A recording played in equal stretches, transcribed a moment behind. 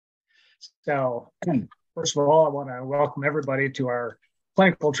So, first of all, I want to welcome everybody to our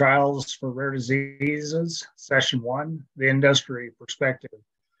clinical trials for rare diseases, session 1, the industry perspective.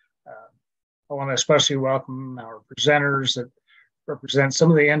 I want to especially welcome our presenters that represent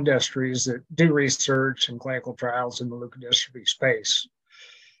some of the industries that do research and clinical trials in the leukodystrophy space.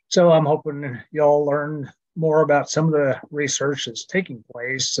 So I'm hoping y'all learn more about some of the research that's taking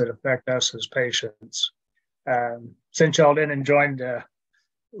place that affect us as patients. Since y'all didn't join to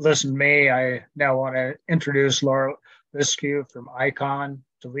listen to me, I now want to introduce Laura Liskew from ICON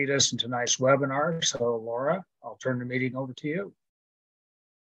to lead us into tonight's webinar. So Laura, I'll turn the meeting over to you.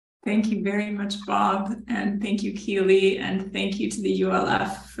 Thank you very much, Bob, and thank you, Keely, and thank you to the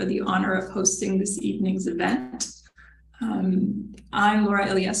ULF for the honor of hosting this evening's event. I'm Laura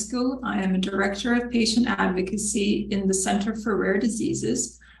Iliescu. I am a Director of Patient Advocacy in the Center for Rare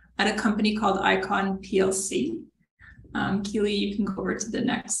Diseases at a company called ICON PLC. Keely, you can go over to the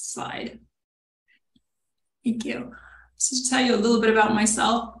next slide. Thank you. So to tell you a little bit about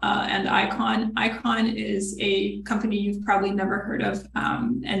myself and ICON. ICON is a company you've probably never heard of,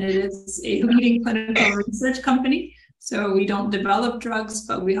 and it is a leading clinical research company. So we don't develop drugs,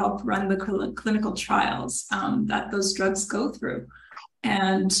 but we help run the clinical trials that those drugs go through.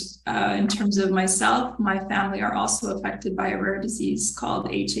 And in terms of myself, my family are also affected by a rare disease called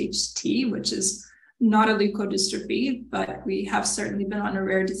HHT, which is not a leukodystrophy, but we have certainly been on a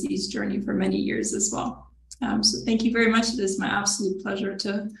rare disease journey for many years as well. So thank you very much. It is my absolute pleasure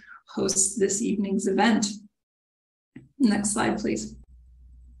to host this evening's event. Next slide, please.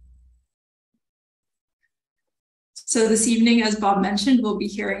 So this evening, as Bob mentioned, we'll be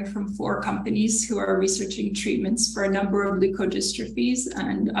hearing from 4 companies who are researching treatments for a number of leukodystrophies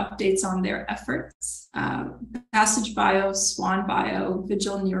and updates on their efforts. Passage Bio, Swan Bio,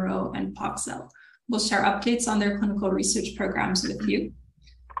 Vigil Neuro, and Poxel will share updates on their clinical research programs with you.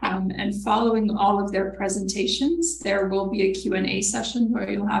 And following all of their presentations, there will be a Q&A session where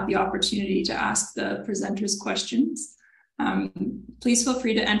you'll have the opportunity to ask the presenters questions. Please feel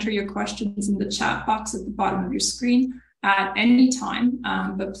free to enter your questions in the chat box at the bottom of your screen at any time,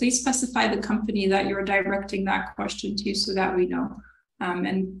 but please specify the company that you're directing that question to so that we know.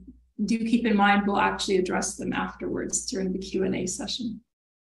 And do keep in mind, we'll actually address them afterwards during the Q&A session.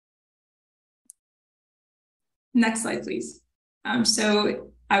 Next slide, please. So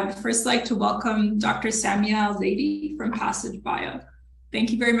I would first like to welcome Dr. Samia Al-Zaidi from Passage Bio.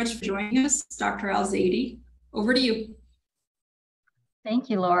 Thank you very much for joining us, Dr. Al-Zaidi. Over to you. Thank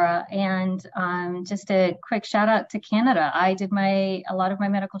you, Laura. And just a quick shout out to Canada. I did a lot of my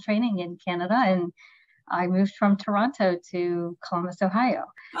medical training in Canada, and I moved from Toronto to Columbus, Ohio.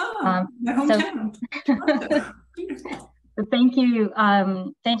 Oh, my hometown. Toronto. Beautiful. So thank you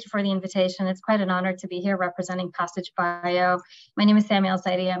for the invitation. It's quite an honor to be here representing Passage Bio. My name is Samia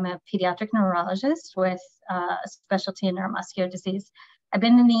Al-Zaidi. I'm a pediatric neurologist with a specialty in neuromuscular disease. I've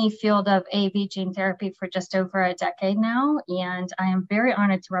been in the field of AAV gene therapy for just over a decade now, and I am very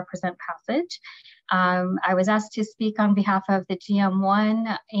honored to represent Passage. I was asked to speak on behalf of the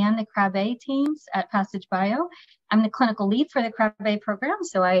GM1 and the CRAB-A teams at Passage Bio. I'm the clinical lead for the CRAB-A program,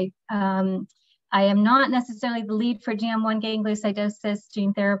 so I am not necessarily the lead for GM1 gangliosidosis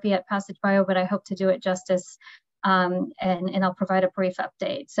gene therapy at Passage Bio, but I hope to do it justice, and I'll provide a brief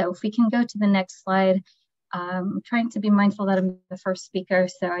update. So if we can go to the next slide. I'm trying to be mindful that I'm the first speaker,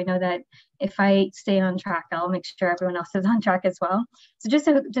 so I know that if I stay on track, I'll make sure everyone else is on track as well. So just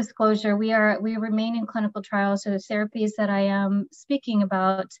a disclosure, we remain in clinical trials, so the therapies that I am speaking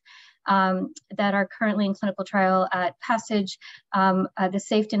about that are currently in clinical trial at Passage, the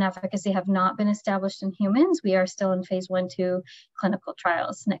safety and efficacy have not been established in humans. We are still in phase 1-2 clinical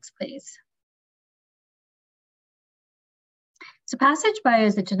trials. Next, please. So Passage Bio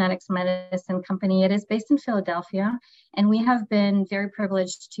is a genetics medicine company. It is based in Philadelphia, and we have been very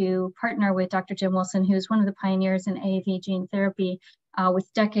privileged to partner with Dr. Jim Wilson, who is one of the pioneers in AAV gene therapy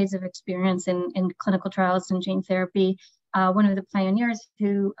with decades of experience in clinical trials and gene therapy. One of the pioneers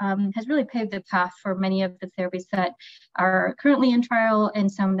who has really paved the path for many of the therapies that are currently in trial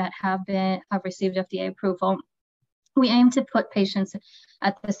and some that have received FDA approval. We aim to put patients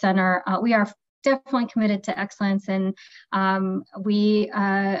at the center. We are definitely committed to excellence, and we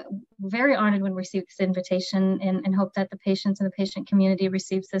are very honored when we receive this invitation and hope that the patients and the patient community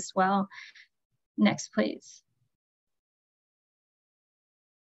receives this well. Next, please.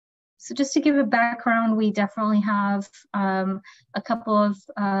 So just to give a background, we definitely have a couple of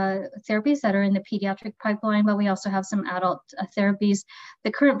therapies that are in the pediatric pipeline, but we also have some adult therapies.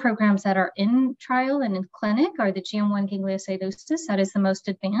 The current programs that are in trial and in clinic are the GM1 gangliosidosis, that is the most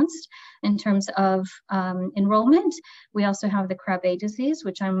advanced in terms of enrollment. We also have the Krabbe disease,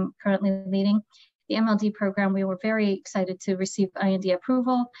 which I'm currently leading. The MLD program, we were very excited to receive IND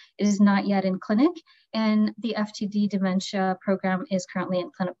approval. It is not yet in clinic. And the FTD dementia program is currently in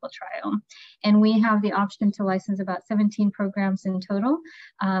clinical trial. And we have the option to license about 17 programs in total.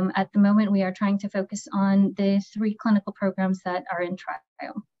 At the moment, we are trying to focus on the 3 clinical programs that are in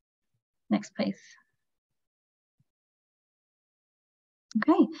trial. Next, please.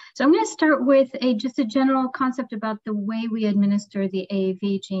 Okay, so I'm going to start with just a general concept about the way we administer the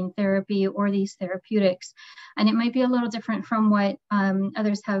AAV gene therapy or these therapeutics. And it might be a little different from what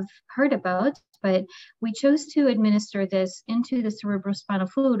others have heard about, but we chose to administer this into the cerebrospinal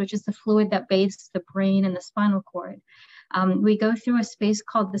fluid, which is the fluid that bathes the brain and the spinal cord. We go through a space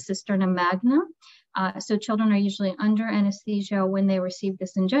called the cisterna magna. So children are usually under anesthesia when they receive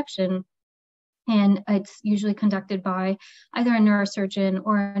this injection. And it's usually conducted by either a neurosurgeon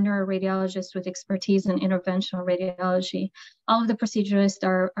or a neuroradiologist with expertise in interventional radiology. All of the procedurists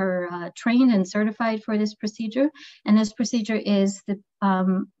are trained and certified for this procedure. And this procedure is the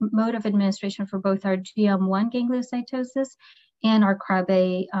mode of administration for both our GM1 gangliosidosis and our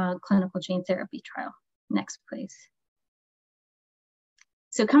Krabbe clinical gene therapy trial. Next, please.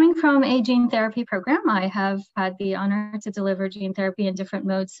 So coming from a gene therapy program, I have had the honor to deliver gene therapy in different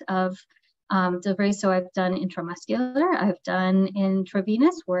modes of delivery. So I've done intramuscular, I've done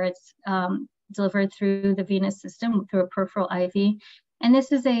intravenous, where it's delivered through the venous system through a peripheral IV. And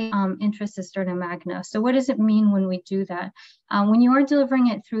this is a intracisterna magna. So what does it mean when we do that? When you are delivering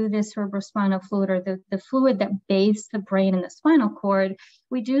it through this cerebrospinal fluid, or the fluid that bathes the brain and the spinal cord,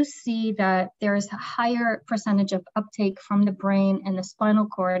 we do see that there is a higher percentage of uptake from the brain and the spinal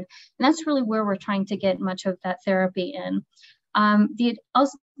cord. And that's really where we're trying to get much of that therapy in.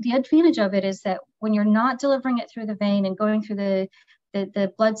 The advantage of it is that when you're not delivering it through the vein and going through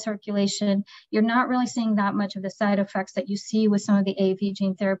the blood circulation, you're not really seeing that much of the side effects that you see with some of the AAV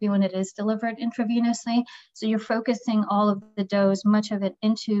gene therapy when it is delivered intravenously. So you're focusing all of the dose, much of it,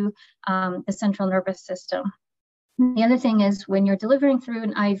 into the central nervous system. The other thing is when you're delivering through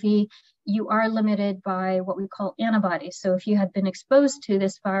an IV, you are limited by what we call antibodies. So if you had been exposed to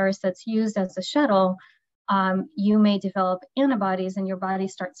this virus that's used as a shuttle, you may develop antibodies and your body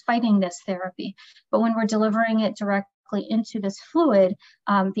starts fighting this therapy. But when we're delivering it directly into this fluid,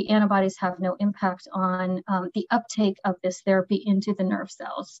 the antibodies have no impact on the uptake of this therapy into the nerve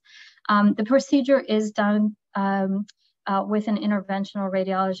cells. The procedure is done with an interventional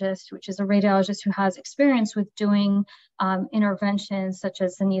radiologist, which is a radiologist who has experience with doing interventions such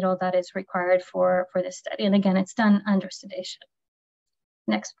as the needle that is required for this study. And again, it's done under sedation.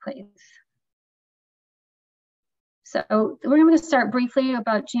 Next, please. So we're going to start briefly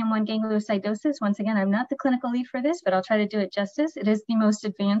about GM1 gangliosidosis. Once again, I'm not the clinical lead for this, but I'll try to do it justice. It is the most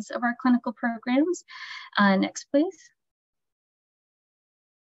advanced of our clinical programs. Next, please.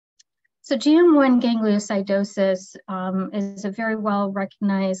 So GM1 gangliosidosis is a very well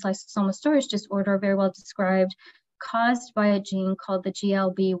recognized lysosomal storage disorder, very well described, caused by a gene called the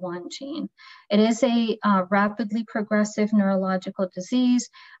GLB1 gene. It is a rapidly progressive neurological disease.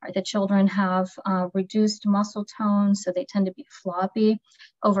 The children have reduced muscle tone, so they tend to be floppy.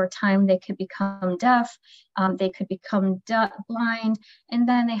 Over time, they could become deaf, they could become blind, and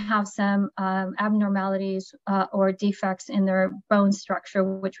then they have some abnormalities or defects in their bone structure,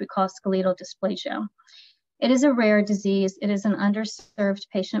 which we call skeletal dysplasia. It is a rare disease. It is an underserved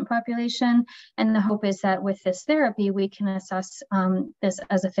patient population. And the hope is that with this therapy, we can assess this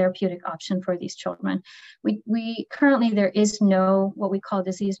as a therapeutic option for these children. We currently, there is no what we call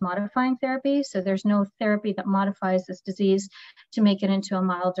disease modifying therapy. So there's no therapy that modifies this disease to make it into a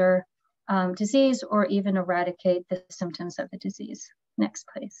milder disease or even eradicate the symptoms of the disease. Next,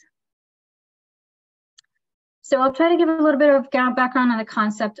 please. So I'll try to give a little bit of background on the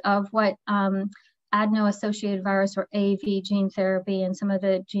concept of what adeno-associated virus or AAV gene therapy and some of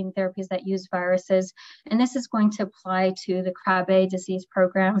the gene therapies that use viruses. And this is going to apply to the Krabbe disease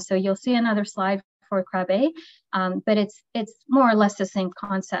program. So you'll see another slide for Krabbe, but it's more or less the same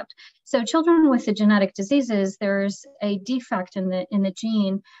concept. So children with the genetic diseases, there's a defect in the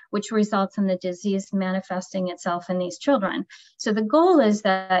gene, which results in the disease manifesting itself in these children. So the goal is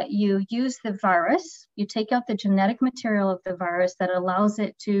that you use the virus, you take out the genetic material of the virus that allows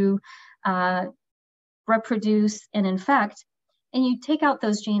it to reproduce and infect, and you take out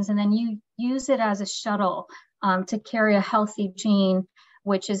those genes and then you use it as a shuttle to carry a healthy gene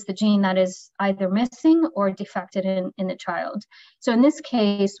which is the gene that is either missing or defected in the child. So in this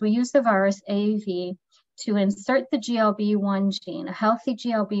case, we use the virus AAV to insert the GLB1 gene, a healthy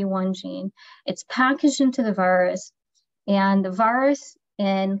GLB1 gene. It's packaged into the virus, and the virus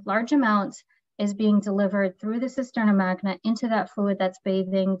in large amounts is being delivered through the cisterna magna into that fluid that's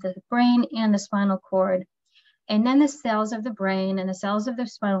bathing the brain and the spinal cord. And then the cells of the brain and the cells of the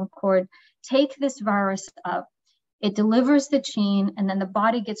spinal cord take this virus up. It delivers the gene, and then the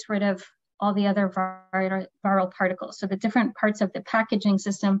body gets rid of all the other viral particles. So the different parts of the packaging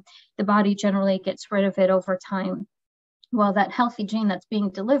system, the body generally gets rid of it over time. Well, that healthy gene that's being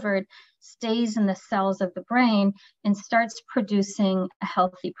delivered stays in the cells of the brain and starts producing a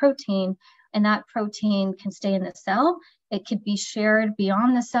healthy protein. And that protein can stay in the cell. It could be shared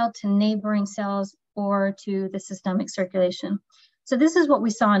beyond the cell to neighboring cells or to the systemic circulation. So this is what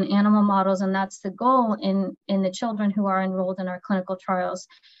we saw in animal models, and that's the goal in the children who are enrolled in our clinical trials.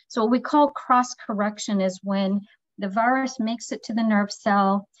 So what we call cross-correction is when the virus makes it to the nerve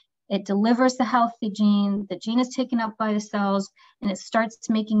cell, it delivers the healthy gene, the gene is taken up by the cells, and it starts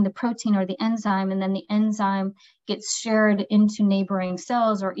making the protein or the enzyme, and then the enzyme gets shared into neighboring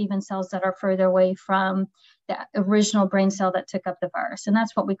cells or even cells that are further away from the original brain cell that took up the virus. And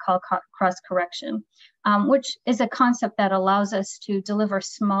that's what we call cross-correction, which is a concept that allows us to deliver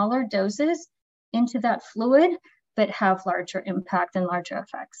smaller doses into that fluid, but have larger impact and larger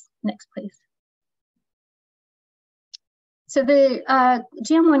effects. Next, please. So the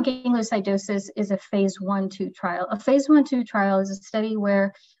GM1 gangliosidosis is a phase 1/2 trial. A phase 1/2 trial is a study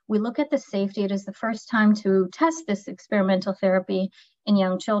where we look at the safety. It is the first time to test this experimental therapy in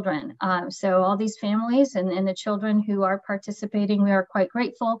young children. So all these families and the children who are participating, we are quite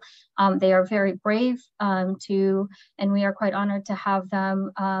grateful. They are very brave and we are quite honored to have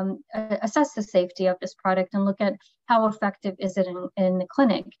them assess the safety of this product and look at how effective is it in the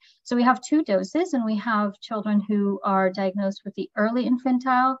clinic. So we have 2 doses, and we have children who are diagnosed with the early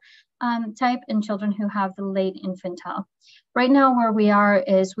infantile type and children who have the late infantile. Right now where we are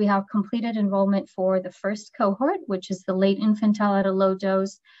is we have completed enrollment for the first cohort, which is the late infantile at a low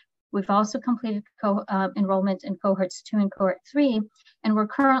dose. We've also completed enrollment in cohorts 2 and cohort 3, and we're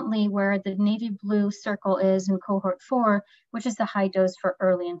currently where the navy blue circle is in cohort 4, which is the high dose for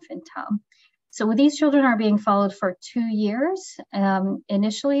early infantile. So these children are being followed for 2 years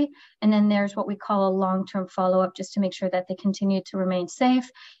initially, and then there's what we call a long-term follow-up just to make sure that they continue to remain safe,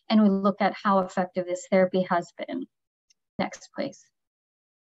 and we look at how effective this therapy has been. Next, please.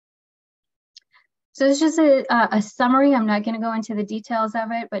 So this is just a summary. I'm not going to go into the details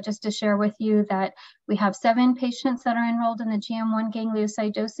of it, but just to share with you that we have 7 patients that are enrolled in the GM1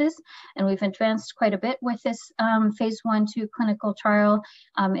 gangliosidosis, and we've advanced quite a bit with this phase 1/2 clinical trial.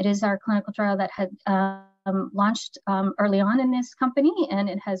 It is our clinical trial that had launched early on in this company, and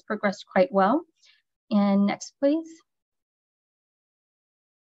it has progressed quite well. And next, please.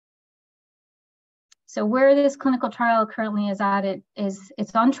 So where this clinical trial currently is at,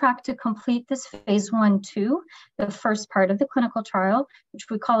 it's on track to complete this phase 1/2, the first part of the clinical trial, which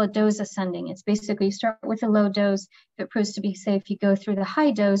we call a dose ascending. It's basically you start with a low dose. If it proves to be safe, you go through the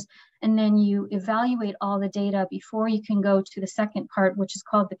high dose, and then you evaluate all the data before you can go to the second part, which is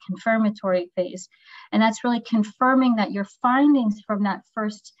called the confirmatory phase. And that's really confirming that your findings from that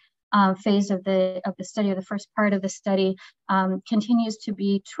first phase of the study, or the first part of the study, continues to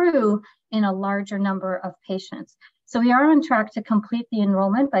be true in a larger number of patients. So we are on track to complete the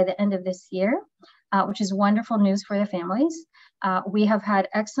enrollment by the end of this year, which is wonderful news for the families. We have had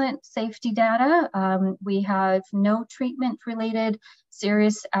excellent safety data. We have no treatment-related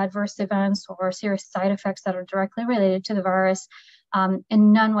serious adverse events or serious side effects that are directly related to the virus, and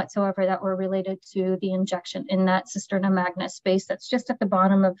none whatsoever that were related to the injection in that cisterna magna space that's just at the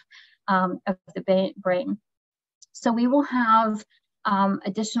bottom of the brain. So we will have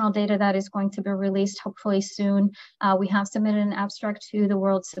additional data that is going to be released hopefully soon. We have submitted an abstract to the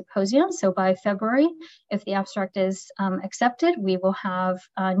World Symposium, so by February, if the abstract is accepted, we will have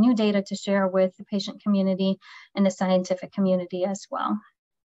new data to share with the patient community and the scientific community as well.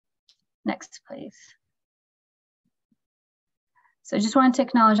 Next, please. So I just wanted to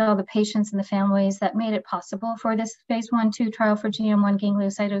acknowledge all the patients and the families that made it possible for this phase 1/2 trial for GM1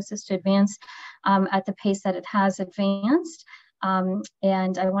 gangliosidosis to advance at the pace that it has advanced.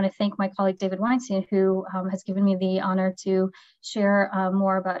 And I want to thank my colleague David Weinstein, who has given me the honor to share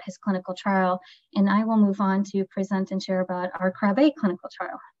more about his clinical trial. And I will move on to present and share about our Krabbe clinical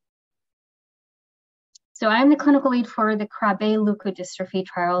trial. So I'm the clinical lead for the Krabbe leukodystrophy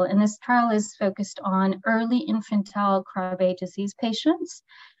trial, and this trial is focused on early infantile Krabbe disease patients.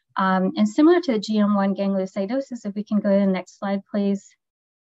 And similar to the GM1 gangliosidosis, if we can go to the next slide, please.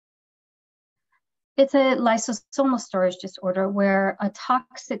 It's a lysosomal storage disorder where a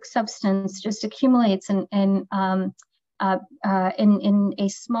toxic substance just accumulates in a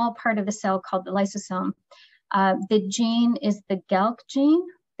small part of the cell called the lysosome. The gene is the GALC gene.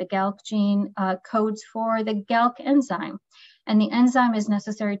 The GALC gene codes for the GALC enzyme. And the enzyme is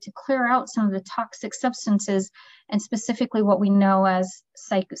necessary to clear out some of the toxic substances, and specifically what we know as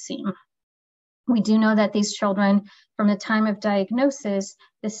cytosine. We do know that these children, from the time of diagnosis,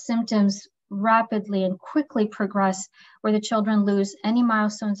 the symptoms rapidly and quickly progress, where the children lose any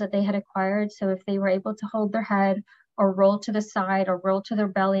milestones that they had acquired. So if they were able to hold their head or roll to the side or roll to their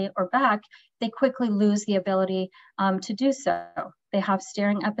belly or back, they quickly lose the ability to do so. They have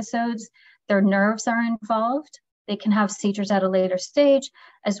staring episodes, their nerves are involved, they can have seizures at a later stage,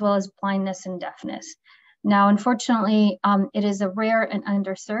 as well as blindness and deafness. Now, unfortunately, it is a rare and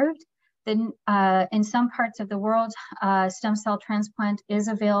underserved. Then, in some parts of the world, stem cell transplant is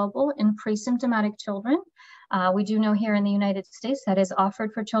available in pre-symptomatic children. We do know here in the United States that is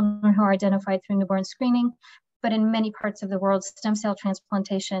offered for children who are identified through newborn screening, but in many parts of the world, stem cell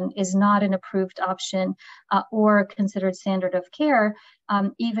transplantation is not an approved option or considered standard of care,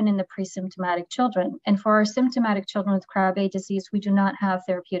 even in the pre-symptomatic children. And for our symptomatic children with Krabbe disease, we do not have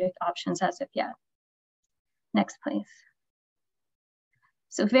therapeutic options as of yet. Next, please.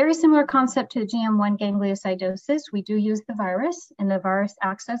 So very similar concept to GM1 gangliosidosis. We do use the virus, and the virus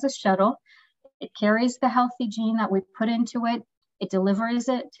acts as a shuttle. It carries the healthy gene that we put into it. It delivers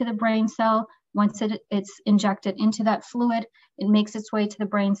it to the brain cell. Once it's injected into that fluid, it makes its way to the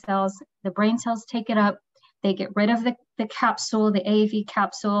brain cells. The brain cells take it up. They get rid of the capsule, the AAV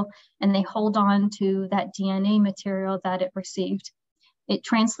capsule, and they hold on to that DNA material that it received. It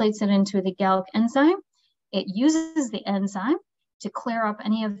translates it into the GALC enzyme. It uses the enzyme to clear up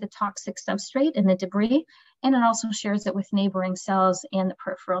any of the toxic substrate and the debris, and it also shares it with neighboring cells and the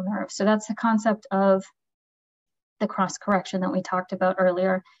peripheral nerve. So that's the concept of the cross correction that we talked about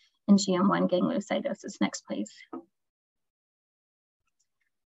earlier in GM1 gangliosidosis. Next, please.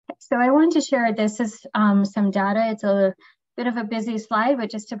 So I wanted to share, this is some data. It's a bit of a busy slide,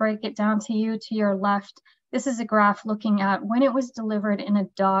 but just to break it down to you, to your left, this is a graph looking at when it was delivered in a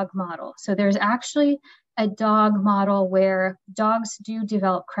dog model. So there's actually a dog model where dogs do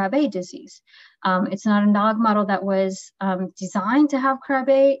develop Krabbe disease. It's not a dog model that was designed to have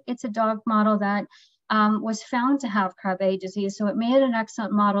Krabbe. It's a dog model that was found to have Krabbe disease. So it made an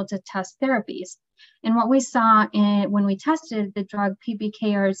excellent model to test therapies. And what we saw when we tested the drug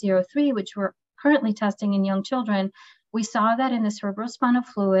PBKR03, which we're currently testing in young children, we saw that in the cerebrospinal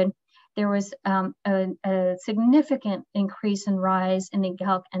fluid, there was a significant increase and rise in the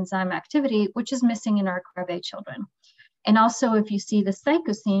GALC enzyme activity, which is missing in our Krabbe children. And also, if you see the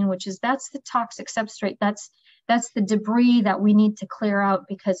cytosine, that's the toxic substrate, that's the debris that we need to clear out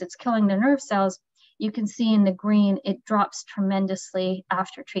because it's killing the nerve cells. You can see in the green, it drops tremendously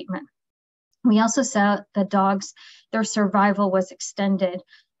after treatment. We also saw the dogs, their survival was extended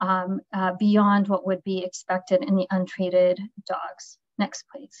beyond what would be expected in the untreated dogs. Next,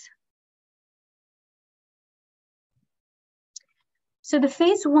 please. So the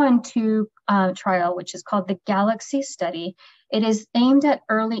phase 1/2 trial, which is called the Galaxy study, it is aimed at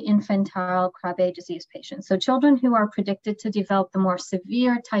early infantile Krabbe disease patients. So children who are predicted to develop the more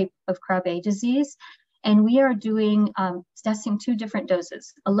severe type of Krabbe disease. And we are doing testing 2 different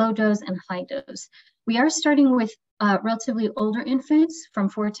doses, a low dose and high dose. We are starting with relatively older infants from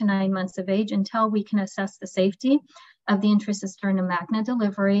 4 to 9 months of age until we can assess the safety of the intracisterna magna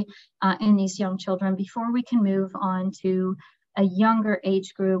delivery in these young children before we can move on to a younger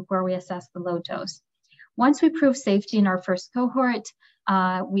age group where we assess the low dose. Once we prove safety in our first cohort,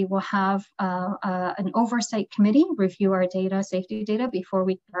 we will have an oversight committee review our data, safety data, before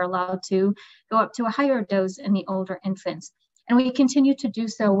we are allowed to go up to a higher dose in the older infants. And we continue to do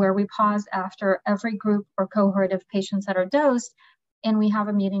so where we pause after every group or cohort of patients that are dosed, and we have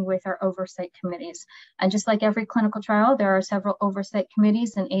a meeting with our oversight committees. And just like every clinical trial, there are several oversight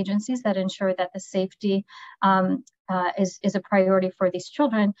committees and agencies that ensure that the safety is a priority for these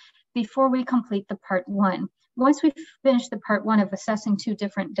children before we complete the part 1. Once we finish the part 1 of assessing 2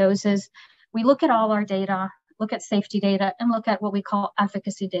 different doses, we look at all our data, look at safety data, and look at what we call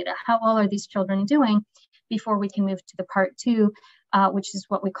efficacy data. How well are these children doing before we can move to the part 2, which is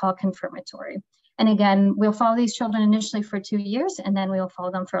what we call confirmatory. And again, we'll follow these children initially for 2 years, and then we'll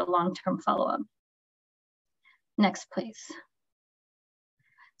follow them for a long-term follow-up. Next, please.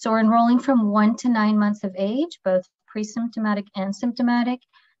 So we're enrolling from 1 to 9 months of age, both pre-symptomatic and symptomatic,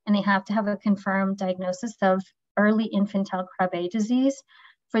 and they have to have a confirmed diagnosis of early infantile Krabbe disease.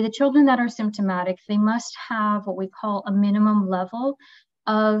 For the children that are symptomatic, they must have what we call a minimum level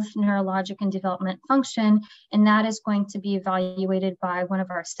of neurologic and development function, and that is going to be evaluated by one of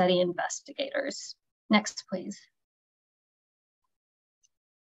our study investigators. Next, please.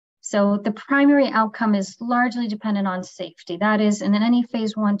 So the primary outcome is largely dependent on safety. That is, in any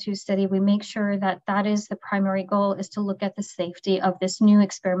phase 1-2 study, we make sure that that is the primary goal, is to look at the safety of this new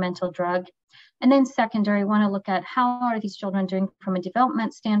experimental drug. And then secondary, we want to look at how are these children doing from a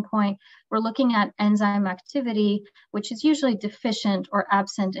development standpoint. We're looking at enzyme activity, which is usually deficient or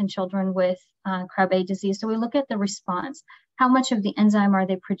absent in children with Krabbe disease. So we look at the response. How much of the enzyme are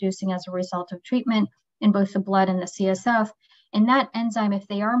they producing as a result of treatment in both the blood and the CSF? And that enzyme, if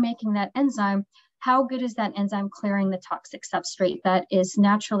they are making that enzyme, how good is that enzyme clearing the toxic substrate that is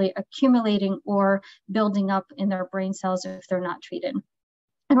naturally accumulating or building up in their brain cells if they're not treated?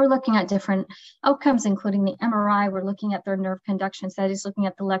 And we're looking at different outcomes, including the MRI. We're looking at their nerve conduction studies, looking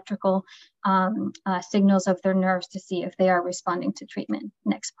at the electrical signals of their nerves to see if they are responding to treatment.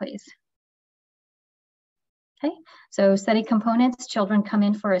 Next, please. Okay, so study components, children come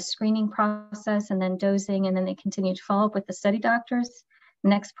in for a screening process and then dosing, and then they continue to follow up with the study doctors.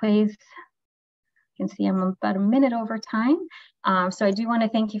 Next, please. You can see I'm about a minute over time. So I do want to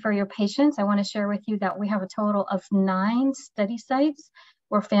thank you for your patience. I want to share with you that we have a total of 9 study sites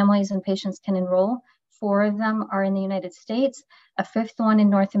where families and patients can enroll. 4 of them are in the United States. A 5th one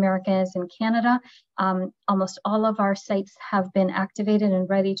in North America is in Canada. Almost all of our sites have been activated and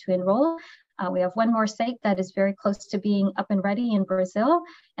ready to enroll. We have 1 more site that is very close to being up and ready in Brazil,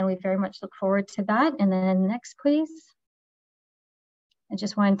 and we very much look forward to that. And then next, please. I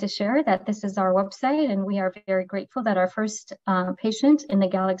just wanted to share that this is our website, and we are very grateful that our first patient in the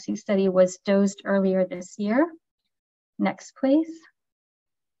Galaxy study was dosed earlier this year. Next, please.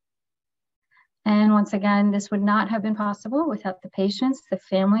 And once again, this would not have been possible without the patients, the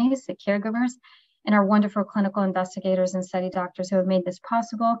families, the caregivers, and our wonderful clinical investigators and study doctors who have made this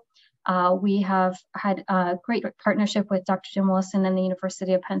possible. We have had a great partnership with Dr. Jim Wilson and the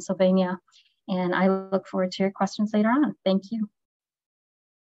University of Pennsylvania, and I look forward to your questions later on. Thank you.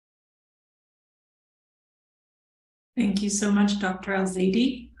 Thank you so much, Dr.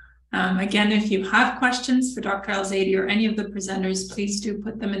 Al-Zaidi. Again, if you have questions for Dr. Al-Zaidi or any of the presenters, please do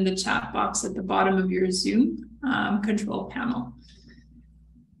put them in the chat box at the bottom of your Zoom control panel.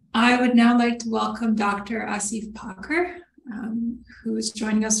 I would now like to welcome Dr. Asif Packer, who is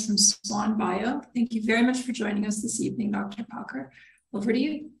joining us from Swan Bio. Thank you very much for joining us this evening, Dr. Packer. Over to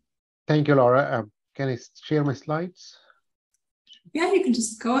you. Thank you, Laura. Can I share my slides? Yeah, you can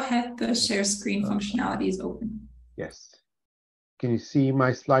just go ahead. The share screen functionality is open. Yes. Can you see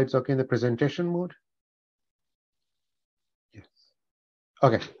my slides okay in the presentation mode? Yes.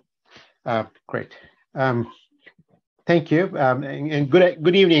 Okay. Great. Thank you. And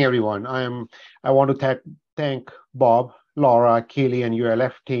good evening, everyone. I want to thank Bob, Laura, Keely, and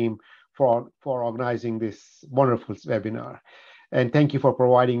ULF team for organizing this wonderful webinar. And thank you for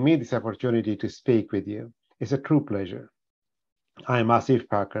providing me this opportunity to speak with you. It's a true pleasure. I'm Asif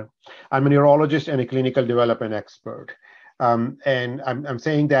Packer. I'm a neurologist and a clinical development expert. And I'm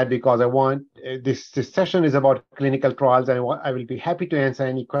saying that because I want, this session is about clinical trials, and I will be happy to answer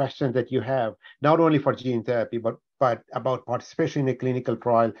any questions that you have, not only for gene therapy, but about participation in a clinical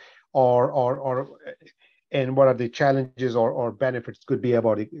trial, and what are the challenges or benefits could be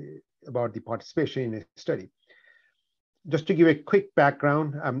about the participation in a study. Just to give a quick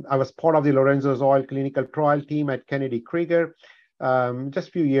background, I was part of the Lorenzo's Oil clinical trial team at Kennedy Krieger just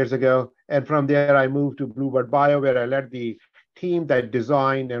a few years ago. And from there, I moved to Bluebird Bio, where I led the team that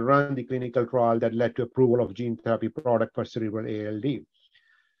designed and ran the clinical trial that led to approval of gene therapy product for cerebral ALD.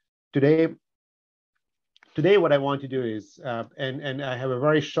 Today, what I want to do is, and I have a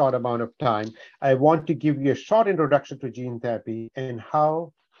very short amount of time, I want to give you a short introduction to gene therapy and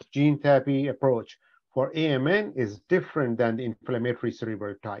how gene therapy approach for AMN is different than the inflammatory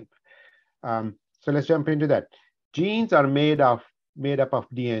cerebral type. So let's jump into that. Genes are made up of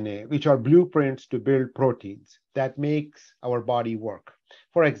DNA, which are blueprints to build proteins that makes our body work.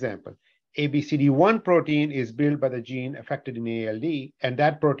 For example, ABCD1 protein is built by the gene affected in ALD, and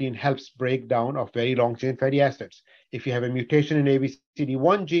that protein helps break down of very long chain fatty acids. If you have a mutation in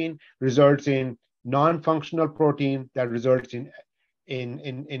ABCD1 gene, results in non-functional protein that results in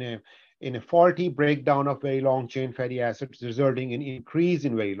a faulty breakdown of very long chain fatty acids, resulting in increase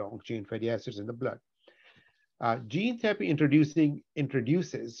in very long chain fatty acids in the blood. Gene therapy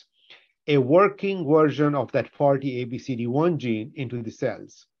introduces a working version of that faulty ABCD1 gene into the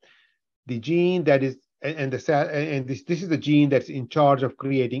cells. The gene that is, this is the gene that's in charge of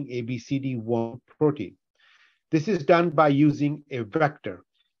creating ABCD1 protein. This is done by using a vector,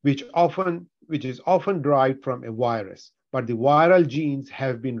 which is often derived from a virus. but the viral genes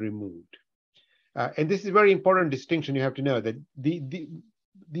have been removed. And this is a very important distinction. You have to know that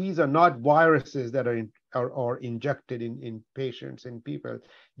these are not viruses that are injected in patients and people.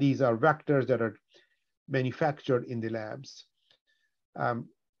 These are vectors that are manufactured in the labs.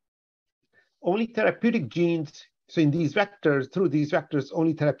 Only therapeutic genes, so in these vectors, through these vectors,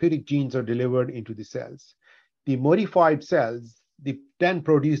 only therapeutic genes are delivered into the cells. The modified cells then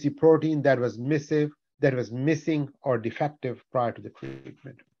produce the protein that was missing or defective prior to the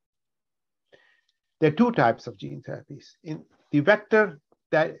treatment. There are two types of gene therapies. In the vector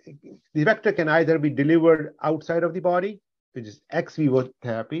can either be delivered outside of the body, which is ex vivo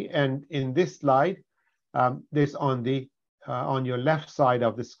therapy, and in this slide, this on your left side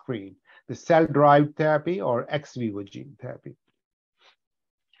of the screen, the cell-derived therapy or ex vivo gene therapy.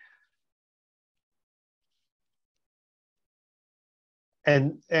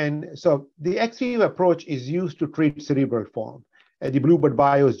 And so the ex vivo approach is used to treat cerebral form, the Bluebird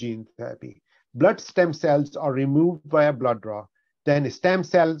Bio's gene therapy. Blood stem cells are removed via blood draw. Then stem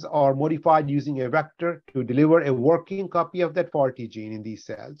cells are modified using a vector to deliver a working copy of that faulty gene in these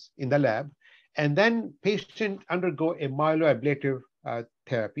cells in the lab. And then patients undergo a myeloablative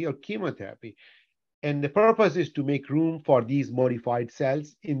therapy or chemotherapy. And the purpose is to make room for these modified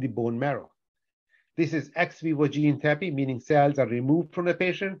cells in the bone marrow. This is ex vivo gene therapy, meaning cells are removed from the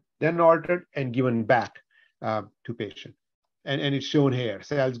patient, then altered and given back to patient. And it's shown here,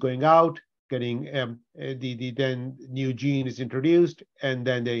 cells going out, getting then new gene is introduced, and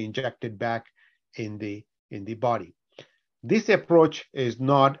then they're injected back in the body. This approach is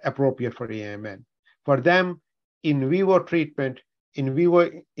not appropriate for AMN. For them, in vivo treatment, in vivo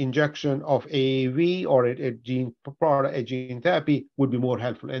injection of AAV or a gene therapy would be more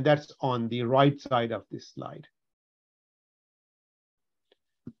helpful, and that's on the right side of this slide.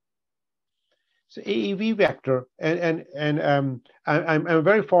 So AAV vector, and I'm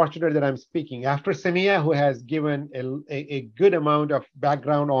very fortunate that I'm speaking after Samia, who has given a good amount of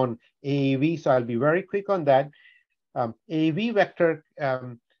background on AAV, so I'll be very quick on that. AAV vector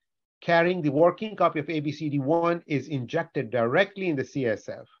carrying the working copy of ABCD1 is injected directly in the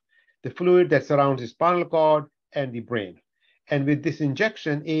CSF, the fluid that surrounds the spinal cord and the brain. And with this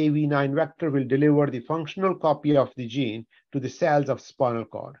injection, AAV9 vector will deliver the functional copy of the gene to the cells of spinal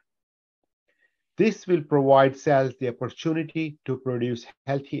cord. This will provide cells the opportunity to produce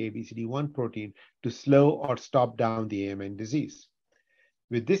healthy ABCD1 protein to slow or stop down the AMN disease.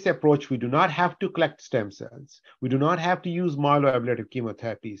 With this approach, we do not have to collect stem cells. We do not have to use myeloablative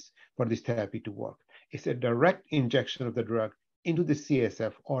chemotherapies for this therapy to work. It's a direct injection of the drug into the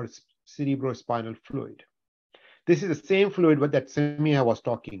CSF or cerebrospinal fluid. This is the same fluid that Samia was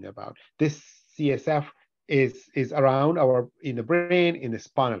talking about. This CSF is around in the brain, in the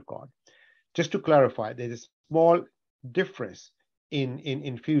spinal cord. Just to clarify, there's a small difference in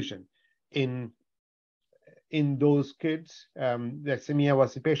infusion. In those kids that Samia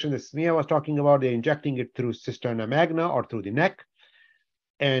was the patient that Samia was talking about, they're injecting it through cisterna magna or through the neck.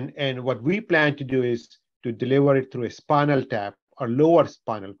 And what we plan to do is to deliver it through a spinal tap or lower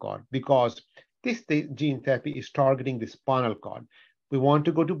spinal cord, because this gene therapy is targeting the spinal cord. We want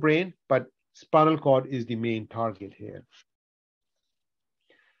to go to brain, but spinal cord is the main target here.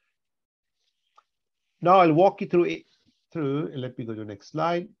 Now I'll walk you through, let me go to the next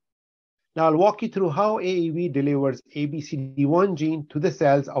slide. Now I'll walk you through how AAV delivers ABCD1 gene to the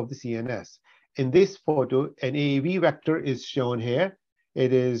cells of the CNS. In this photo, an AAV vector is shown here.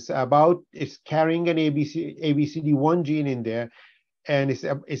 It's carrying an ABCD1 gene in there, and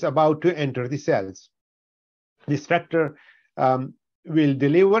it's about to enter the cells. This vector will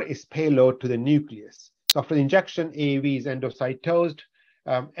deliver its payload to the nucleus. So after the injection, AAV is endocytosed,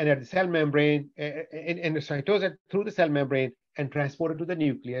 and at the cell membrane, endocytosed through the cell membrane and transported to the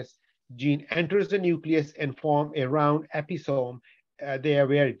nucleus. Gene enters the nucleus and forms a round episome there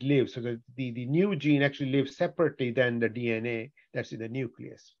where it lives. So the new gene actually lives separately than the DNA that's in the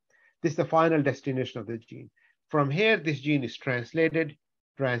nucleus. This is the final destination of the gene. From here, this gene is translated,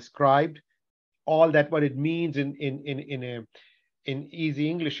 transcribed. All that what it means in easy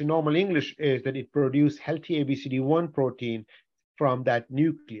English, in normal English, is that it produces healthy ABCD1 protein from that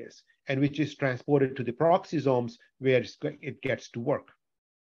nucleus, and which is transported to the peroxisomes where it gets to work.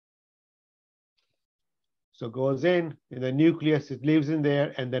 So it goes in the nucleus, it lives in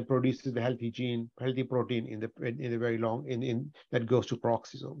there, and then produces the healthy protein in the very long that goes to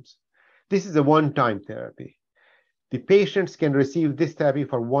peroxisomes. This is a one-time therapy. The patients can receive this therapy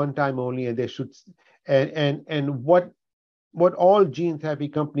for one time only, and they should. And what all gene therapy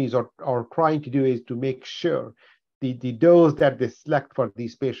companies are trying to do is to make sure the dose that they select for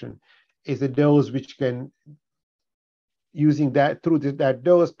these patients is a dose which can using that through that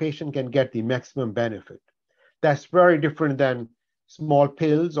dose, patient can get the maximum benefit. That's very different than small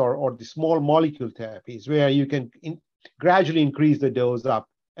pills or the small molecule therapies, where you can gradually increase the dose up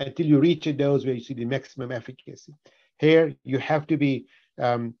until you reach a dose where you see the maximum efficacy. Here, you have to be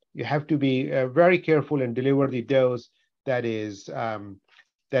very careful and deliver the dose that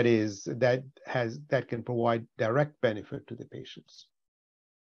can provide direct benefit to the patients.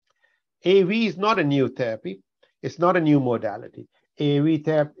 AAV is not a new therapy. It's not a new modality.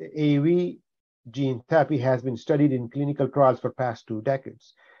 AAV gene therapy has been studied in clinical trials for past 2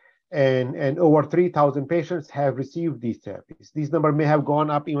 decades. And over 3,000 patients have received these therapies. These numbers may have gone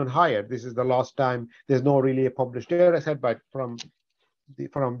up even higher. This is the last time. There's no really a published data set, but from the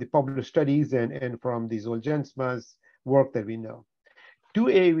published studies and from the Zolgensma's work that we know. 2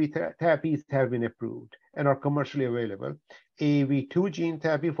 AAV therapies have been approved and are commercially available. AAV2 gene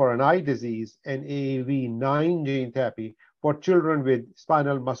therapy for an eye disease and AAV9 gene therapy for children with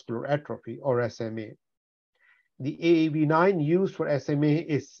spinal muscular atrophy or SMA. The AAV9 used for SMA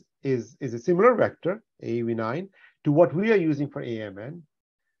is a similar vector, AAV9, to what we are using for AMN.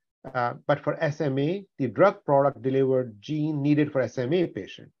 But for SMA, the drug product delivered gene needed for SMA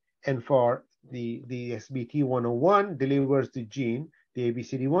patient. And for the SBT101 delivers the gene, the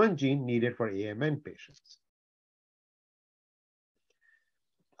ABCD1 gene needed for AMN patients.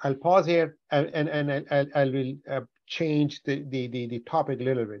 I'll pause here and I will change the topic a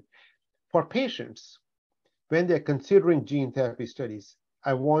little bit. For patients, when they're considering gene therapy studies,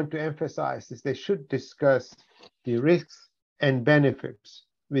 I want to emphasize this: they should discuss the risks and benefits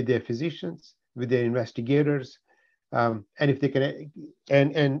with their physicians, with their investigators, and if they can,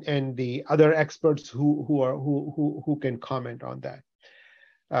 and the other experts who can comment on that.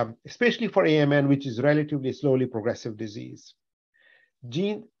 Especially for AMN, which is relatively slowly progressive disease.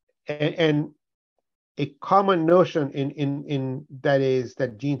 And a common notion in that is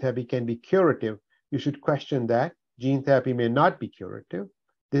that gene therapy can be curative. You should question that. Gene therapy may not be curative.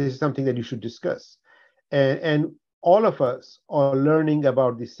 This is something that you should discuss. And all of us are learning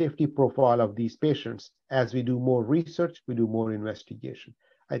about the safety profile of these patients as we do more research, we do more investigation.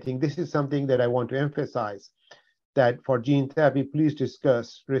 I think this is something that I want to emphasize, that for gene therapy, please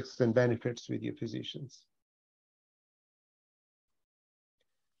discuss risks and benefits with your physicians.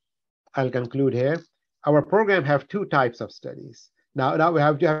 I'll conclude here. Our program have 2 types of studies. Now we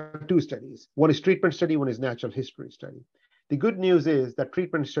have 2 studies. One is treatment study, one is natural history study. The good news is that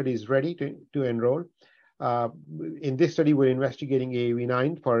treatment study is ready to enroll. In this study, we're investigating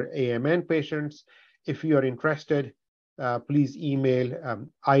AAV9 for AMN patients. If you are interested, please email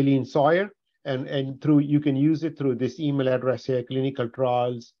Eileen Sawyer, and you can use it through this email address here,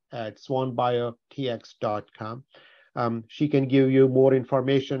 clinicaltrials@swanbiotx.com. She can give you more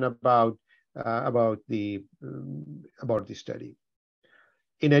information about the study.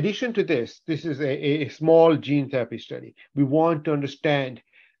 In addition to this, this is a small gene therapy study. We want to understand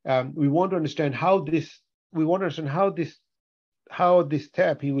how this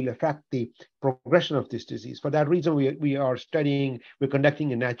therapy will affect the progression of this disease. For that reason, we're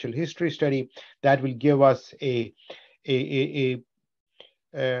conducting a natural history study that will give us a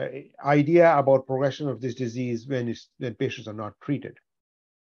idea about progression of this disease when patients are not treated.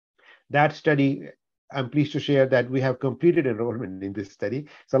 That study, I'm pleased to share that we have completed enrollment in this study.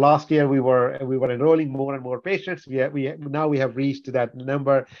 So last year we were enrolling more and more patients. Now we have reached that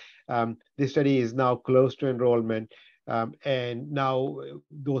number. This study is now close to enrollment, and now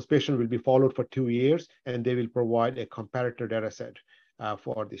those patients will be followed for 2 years, and they will provide a comparator data set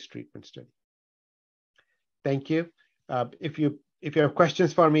for this treatment study. Thank you. If you have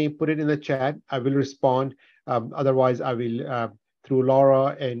questions for me, put it in the chat. I will respond. Otherwise, I will, through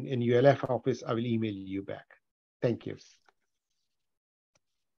Laura and in ULF office, I will email you back. Thank you.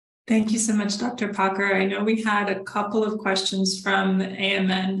 Thank you so much, Dr. Packer. I know we had a couple of questions from the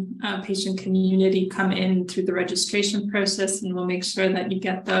AMN patient community come in through the registration process, and we'll make sure that you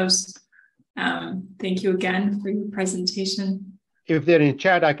get those. Thank you again for your presentation. If they're in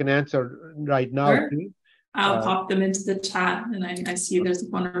chat, I can answer right now. Sure. Too. I'll pop them into the chat, and I see there's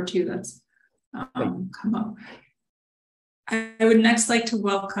 1 or 2 that's come up. I would next like to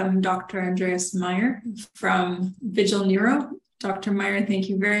welcome Dr. Andreas Meyer from Vigil Neuro. Dr. Meyer, thank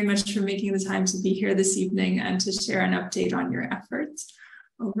you very much for making the time to be here this evening and to share an update on your efforts.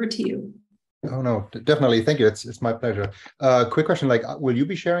 Over to you. Oh, no, definitely. Thank you. It's my pleasure. Quick question, will you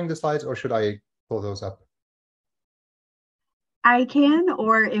be sharing the slides or should I pull those up? I can,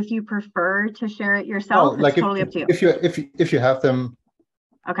 or if you prefer to share it yourself, it's totally up to you. If you have them,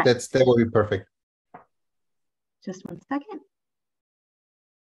 okay, that will be perfect. Just 1 second.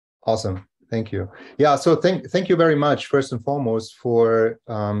 Awesome. Thank you. Yeah, so thank you very much, first and foremost, for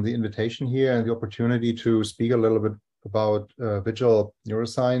the invitation here and the opportunity to speak a little bit about visual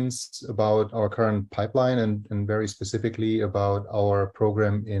neuroscience, about our current pipeline, and very specifically about our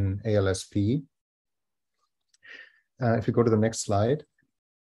program in ALSP. If you go to the next slide,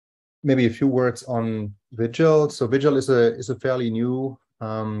 maybe a few words on Vigil. So Vigil is a fairly new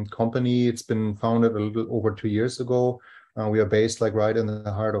company. It's been founded a little over 2 years ago. We are based like right in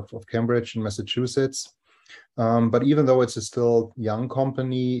the heart of Cambridge in Massachusetts. But even though it's a still young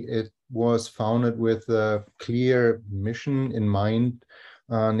company, it was founded with a clear mission in mind,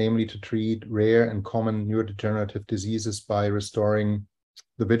 namely to treat rare and common neurodegenerative diseases by restoring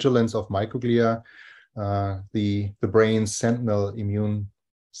the vigilance of microglia, the brain's sentinel immune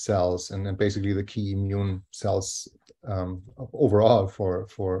cells, and basically the key immune cells overall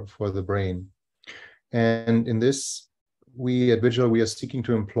for the brain. And in this, we at Vigil, we are seeking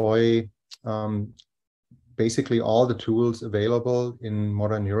to employ basically all the tools available in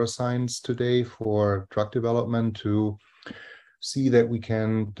modern neuroscience today for drug development to see that we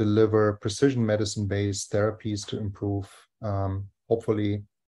can deliver precision medicine-based therapies to improve, hopefully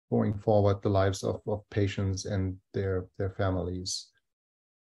going forward, the lives of patients and their families.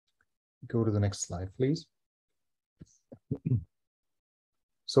 Go to the next slide, please.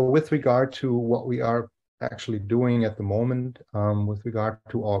 So with regard to what we are actually doing at the moment with regard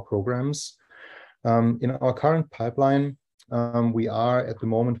to our programs, in our current pipeline, we are at the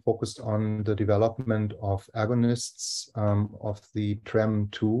moment focused on the development of agonists of the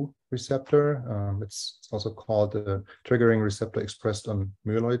TREM2 receptor. It's also called the triggering receptor expressed on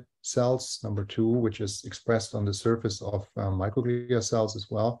myeloid cells, number 2, which is expressed on the surface of microglia cells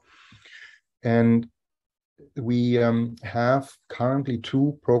as well. And we have currently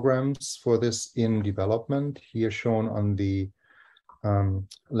 2 programs for this in development, here shown on the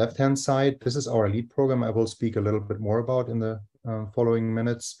left-hand side. This is our lead program I will speak a little bit more about in the following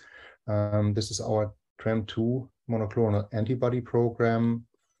minutes. This is our TREM2 monoclonal antibody program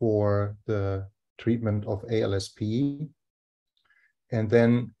for the treatment of ALSP. And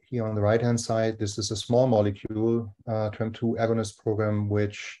then here on the right-hand side, this is a small molecule TREM2 agonist program,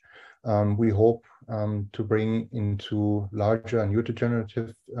 which we hope to bring into larger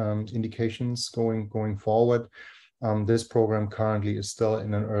neurodegenerative indications going forward. This program currently is still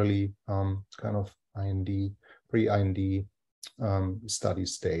in an early kind of pre-IND study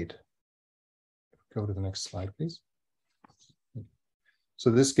state. Go to the next slide, please. So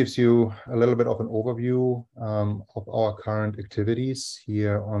this gives you a little bit of an overview of our current activities.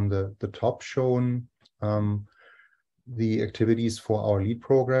 Here on the top shown the activities for our lead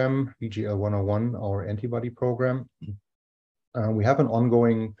program, VGL101, our antibody program. We have an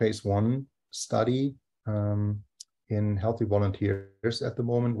ongoing phase 1 study in healthy volunteers at the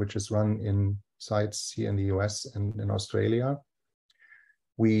moment, which is run in sites here in the US and in Australia.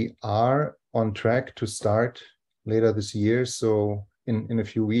 We are on track to start later this year. So in a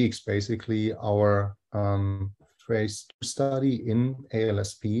few weeks, basically, our phase 2 study in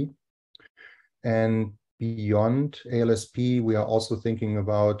ALSP. And beyond ALSP, we are also thinking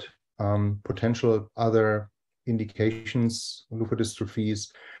about potential other indications,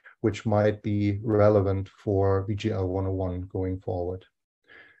 leukodystrophies, which might be relevant for VGL101 going forward.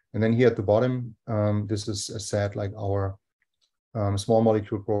 And then here at the bottom, this is a set like our small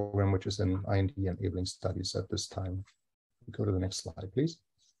molecule program, which is in IND enabling studies at this time. Go to the next slide, please.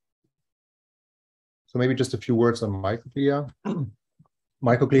 So maybe just a few words on microglia.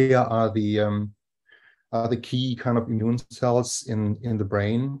 Microglia are the key kind of immune cells in the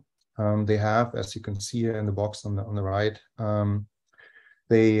brain. They have, as you can see here in the box on the right,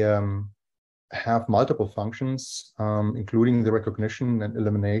 they have multiple functions, including the recognition and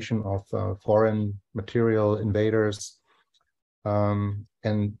elimination of foreign material invaders,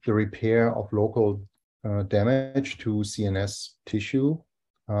 and the repair of local damage to CNS tissue,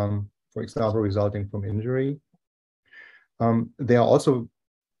 for example, resulting from injury. They are also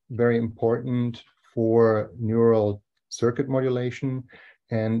very important for neural circuit modulation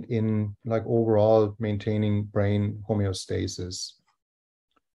and in like overall maintaining brain homeostasis.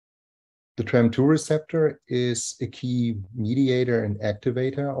 The TREM2 receptor is a key mediator and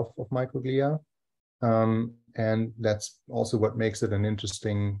activator of microglia. And that's also what makes it an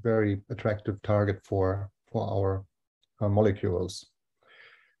interesting, very attractive target for our molecules.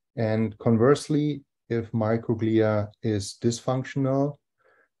 And conversely, if microglia is dysfunctional,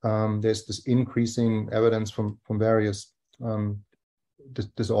 there's this increasing evidence from various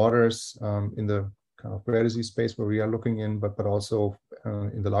disorders in the kind of rare disease space where we are looking in, but also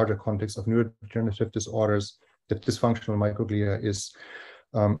in the larger context of neurodegenerative disorders, that dysfunctional microglia is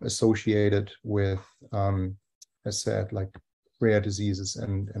associated with, as said, like rare diseases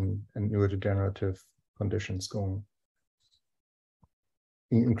and neurodegenerative conditions going,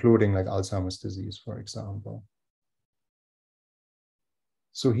 including like Alzheimer's disease, for example.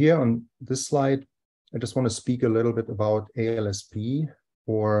 So here on this slide, I just want to speak a little bit about ALSP,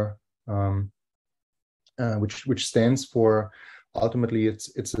 or which stands for, ultimately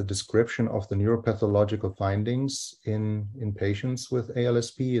it's a description of the neuropathological findings in patients with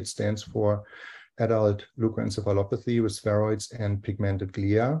ALSP. It stands for adult leukoencephalopathy with spheroids and pigmented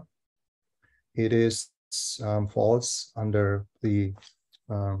glia. It is falls under the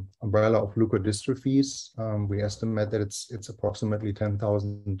umbrella of leukodystrophies. We estimate that it's approximately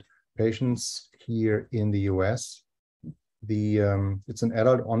 10,000 patients here in the US. It's an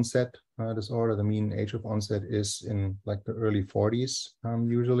adult onset disorder. The mean age of onset is in like the early 40s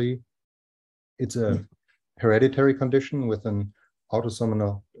usually. It's a hereditary condition with an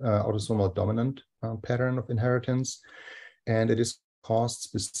autosomal dominant pattern of inheritance, and it is caused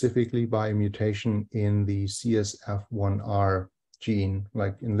specifically by a mutation in the CSF1R gene.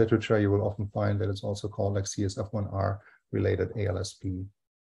 Like in literature, you will often find that it's also called like CSF1R related ALSP.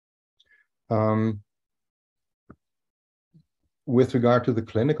 With regard to the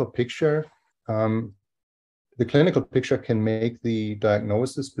clinical picture, the clinical picture can make the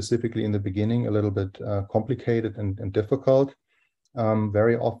diagnosis, specifically in the beginning, a little bit complicated and difficult.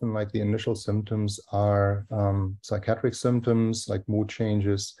 Very often, like the initial symptoms are psychiatric symptoms, like mood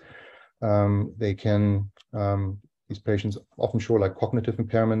changes. They can, these patients often show like cognitive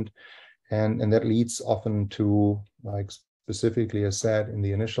impairment, and that leads often to, like specifically as said in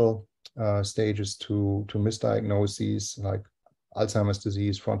the initial stages, to misdiagnoses like Alzheimer's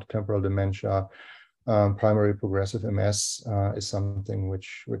disease, frontotemporal dementia, primary progressive MS is something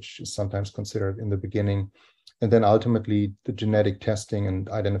which is sometimes considered in the beginning. And then ultimately, the genetic testing and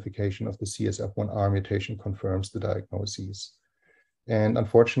identification of the CSF1R mutation confirms the diagnoses. And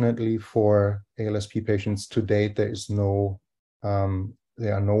unfortunately for ALSP patients, to date, there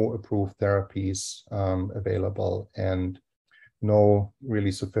are no approved therapies available, and no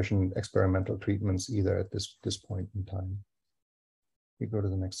really sufficient experimental treatments either at this point in time. We go to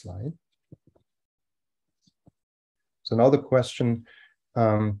the next slide. So now the question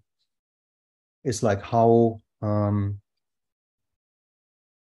is like how an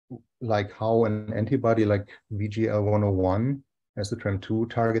antibody like VGL101 as a TREM2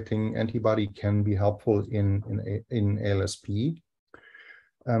 targeting antibody can be helpful in ALSP.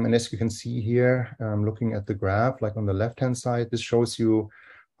 And as you can see here, looking at the graph, like on the left-hand side, this shows you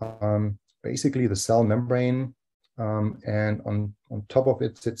basically the cell membrane, and on top of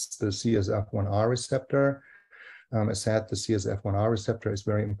it sits the CSF1R receptor. As said, the CSF1R receptor is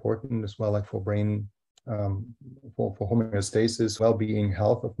very important as well, like for brain, for homeostasis, well-being,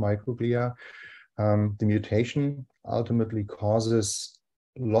 health of microglia. The mutation ultimately causes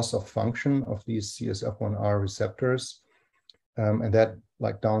loss of function of these CSF1R receptors, and that,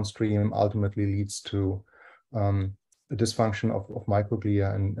 like downstream, ultimately leads to the dysfunction of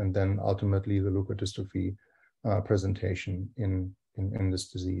microglia, and then ultimately the leukodystrophy presentation in this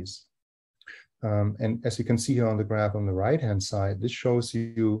disease. And as you can see here on the graph on the right-hand side, this shows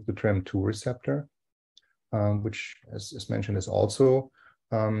you the TREM2 receptor, which, as mentioned, is also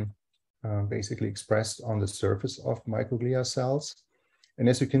basically expressed on the surface of microglia cells. And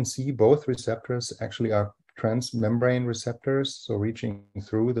as you can see, both receptors actually are transmembrane receptors, so reaching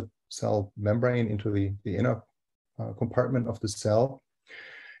through the cell membrane into the inner compartment of the cell.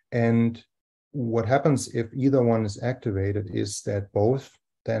 And what happens if either one is activated is that both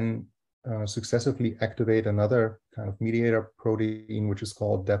then successively activate another kind of mediator protein, which is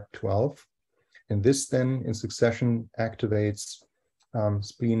called DEP12. And this then in succession activates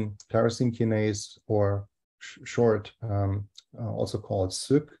spleen tyrosine kinase, or short, also called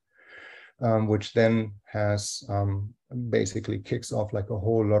SYK, which then has basically kicks off like a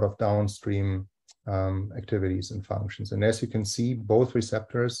whole lot of downstream activities and functions. And as you can see, both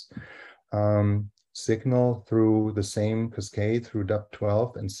receptors signal through the same cascade through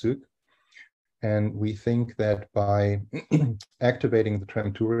DEP12 and SYK. And we think that by activating the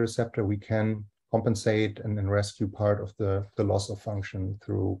TREM2 receptor, we can compensate and rescue part of the loss of function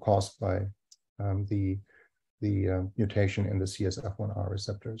caused by the mutation in the CSF1R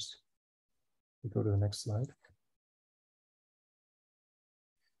receptors. We go to the next slide.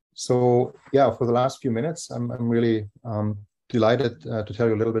 So yeah, for the last few minutes, I'm really delighted to tell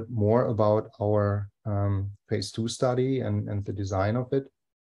you a little bit more about our phase 2 study and the design of it.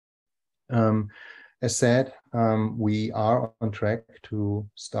 As said, we are on track to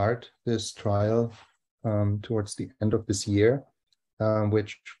start this trial towards the end of this year.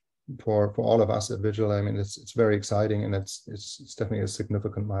 which for all of us at Vigil, I mean, it's very exciting, and it's definitely a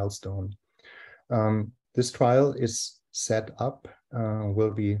significant milestone. This trial is set up,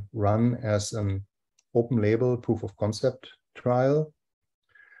 will be run as an open label proof of concept trial,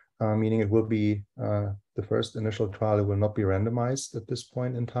 meaning it will be the first initial trial. It will not be randomized at this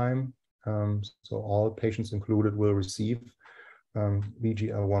point in time. So all patients included will receive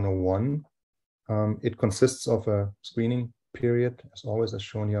VGL101. It consists of a screening period, as always, as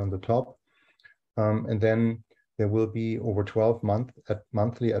shown here on the top. And then there will be over 12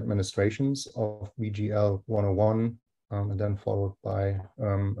 monthly administrations of VGL101, and then followed by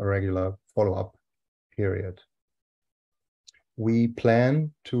a regular follow-up period. We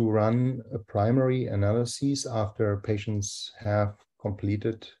plan to run a primary analysis after patients have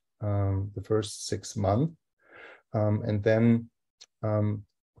completed the first 6 months, and then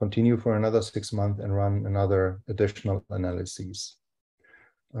continue for another 6 months and run another additional analyses.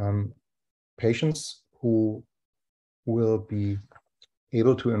 Patients who will be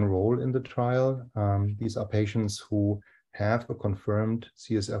able to enroll in the trial, these are patients who have a confirmed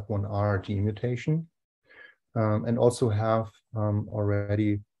CSF1R gene mutation, and also have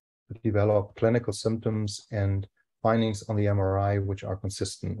already developed clinical symptoms and findings on the MRI which are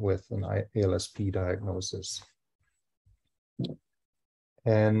consistent with an ALSP diagnosis.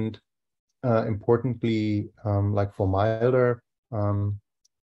 And importantly, like for milder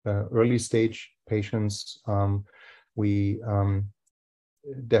early stage patients, we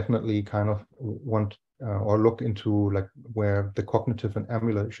definitely kind of want or look into like where the cognitive and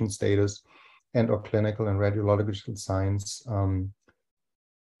ambulation status and or clinical and radiological signs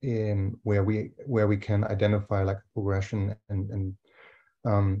in where we can identify like progression and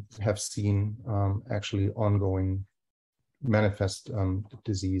have seen actually ongoing manifest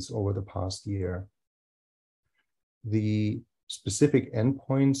disease over the past year. The specific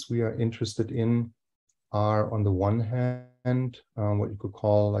endpoints we are interested in are, on the one hand, what you could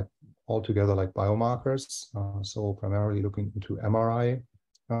call like altogether like biomarkers, so primarily looking into MRI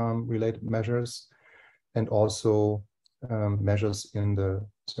related measures, and also measures in the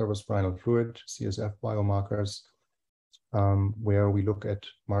cerebrospinal fluid, CSF biomarkers, where we look at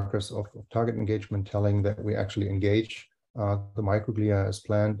markers of target engagement telling that we actually engage the microglia as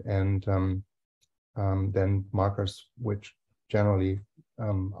planned, and then markers which generally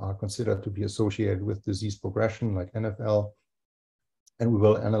are considered to be associated with disease progression, like NFL. And we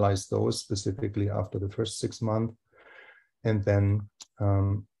will analyze those specifically after the first 6 months. And then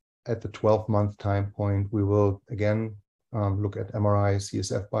at the 12-month time point, we will again look at MRI,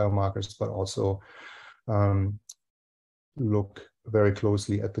 CSF biomarkers, but also look very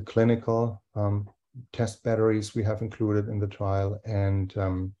closely at the clinical test batteries we have included in the trial, and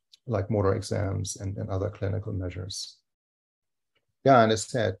like motor exams and other clinical measures. Yeah, and as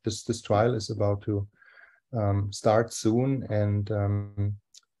said, this trial is about to start soon, and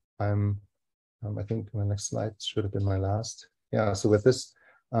I think my next slide should have been my last. Yeah, so with this,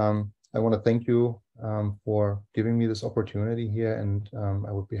 I want to thank you for giving me this opportunity here, and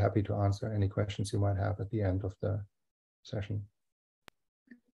I would be happy to answer any questions you might have at the end of the session.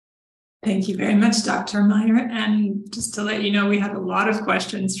 Thank you very much, Dr. Meyer. And just to let you know, we had a lot of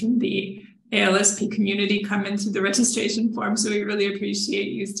questions from the ALSP community come into the registration form, so we really appreciate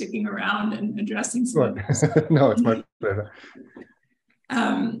you sticking around and addressing some of those. No, it's my pleasure.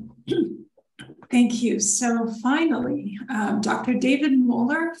 Thank you. So finally, Dr. David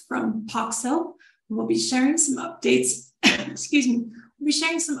Moeller from Poxel will be sharing some updates, excuse me, will be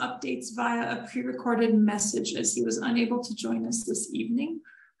sharing some updates via a pre-recorded message, as he was unable to join us this evening.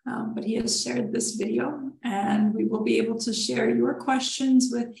 But he has shared this video, and we will be able to share your questions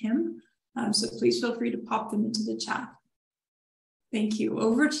with him. So please feel free to pop them into the chat. Thank you.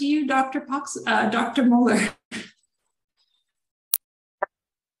 Over to you, Dr. Moeller.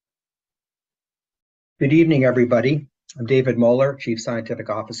 Good evening, everybody. I'm David Moeller, Chief Scientific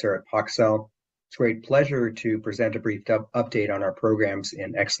Officer at Poxel. It's a great pleasure to present a brief update on our programs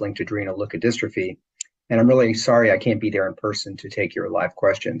in X-linked adrenal leukodystrophy. And I'm really sorry I can't be there in person to take your live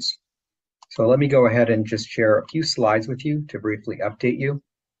questions. So let me go ahead and just share a few slides with you to briefly update you.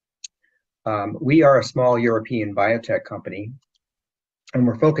 We are a small European biotech company, and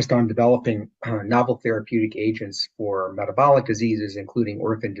we're focused on developing novel therapeutic agents for metabolic diseases, including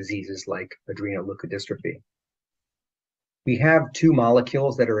orphan diseases like adrenal leukodystrophy. We have 2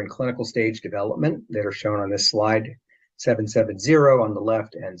 molecules that are in clinical stage development that are shown on this slide, 770 on the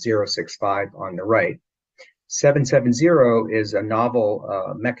left and 065 on the right. 770 is a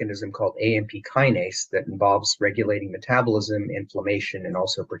novel mechanism called AMP kinase that involves regulating metabolism, inflammation, and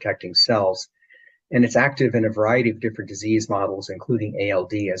also protecting cells. and it's active in a variety of different disease models, including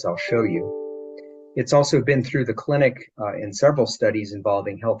ALD, as I'll show you. It's also been through the clinic in several studies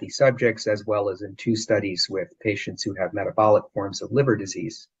involving healthy subjects, as well as in 2 studies with patients who have metabolic forms of liver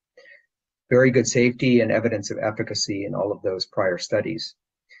disease. Very good safety and evidence of efficacy in all of those prior studies.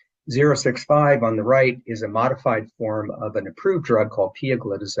 065 on the right is a modified form of an approved drug called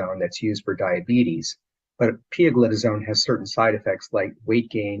pioglitazone that's used for diabetes. But pioglitazone has certain side effects like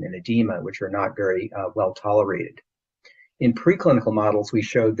weight gain and edema, which are not very well tolerated. In preclinical models, we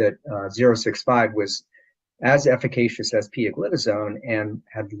showed that 065 was as efficacious as pioglitazone and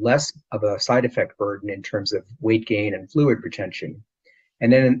had less of a side effect burden in terms of weight gain and fluid retention.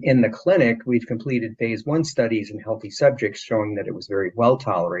 And then in the clinic, we've completed phase 1 studies in healthy subjects showing that it was very well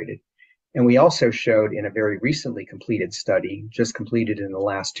tolerated. And we also showed in a very recently completed study, just completed in the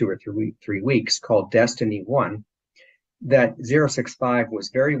last 2 or 3 weeks, called Destiny 1, that 065 was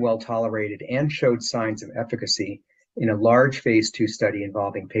very well tolerated and showed signs of efficacy in a large phase 2 study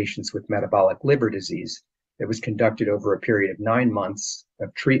involving patients with metabolic liver disease that was conducted over a period of 9 months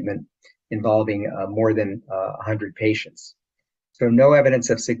of treatment involving more than 100 patients. So no evidence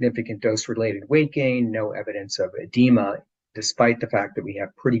of significant dose-related weight gain, no evidence of edema, despite the fact that we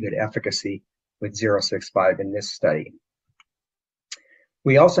have pretty good efficacy with 065 in this study.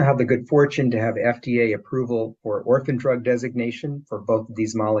 We also have the good fortune to have FDA approval for orphan drug designation for both of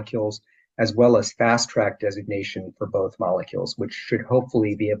these molecules, as well as fast track designation for both molecules, which should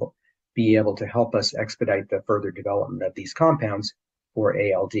hopefully be able to help us expedite the further development of these compounds for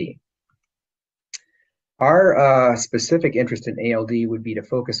ALD. Our specific interest in ALD would be to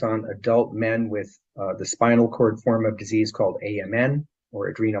focus on adult men with the spinal cord form of disease called AMN,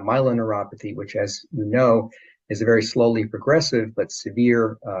 or adrenomyeloneuropathy, which, as you know, is a very slowly progressive but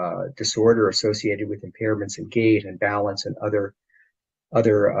severe disorder associated with impairments in gait and balance and other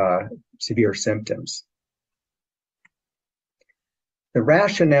severe symptoms. The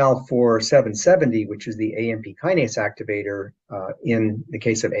rationale for 770, which is the AMP kinase activator in the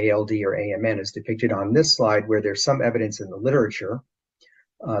case of ALD or AMN, is depicted on this slide, where there's some evidence in the literature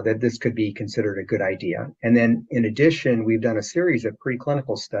that this could be considered a good idea. And then in addition, we've done a series of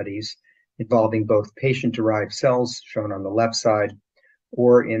preclinical studies involving both patient-derived cells, shown on the left side,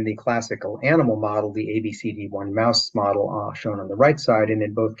 or in the classical animal model, the ABCD1 mouse model, shown on the right side. And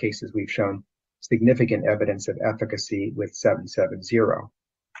in both cases, we've shown significant evidence of efficacy with 770.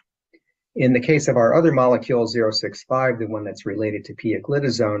 In the case of our other molecule, 065, the one that's related to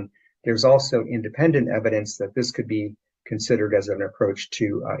pioglitazone, there's also independent evidence that this could be considered as an approach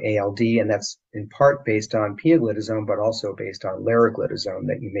to ALD, and that's in part based on pioglitazone, but also based on leukodystrophy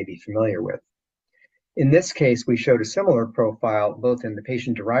that you may be familiar with. In this case, we showed a similar profile both in the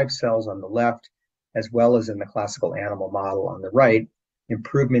patient-derived cells on the left, as well as in the classical animal model on the right,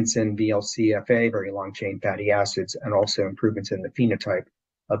 improvements in VLCFA, very long-chain fatty acids, and also improvements in the phenotype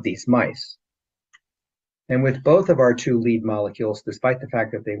of these mice. And with both of our 2 lead molecules, despite the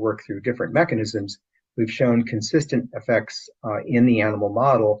fact that they work through different mechanisms, we've shown consistent effects in the animal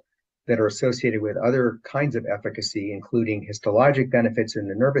model that are associated with other kinds of efficacy, including histologic benefits in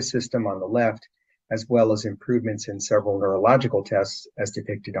the nervous system on the left, as well as improvements in several neurological tests as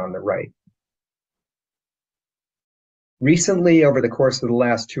depicted on the right. Recently, over the course of the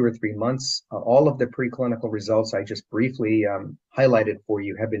last 2 or 3 months, all of the preclinical results I just briefly highlighted for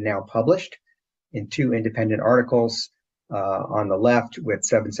you have been now published in 2 independent articles. On the left with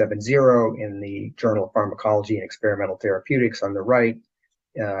 770 in the Journal of Pharmacology and Experimental Therapeutics, on the right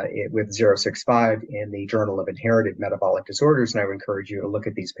with 065 in the Journal of Inherited Metabolic Disorders, and I would encourage you to look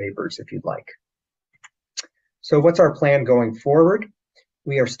at these papers if you'd like. So what's our plan going forward?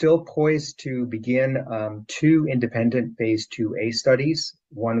 We are still poised to begin 2 independent phase 2A studies,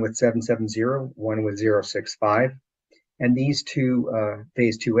 one with 770, one with 065. And these 2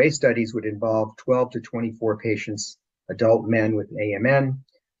 phase 2A studies would involve 12 to 24 patients, adult men with AMN,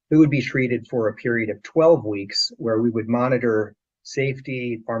 who would be treated for a period of 12 weeks, where we would monitor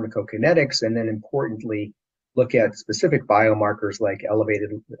safety, pharmacokinetics, and then importantly, look at specific biomarkers like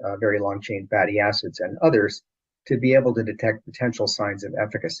elevated very long-chain fatty acids and others to be able to detect potential signs of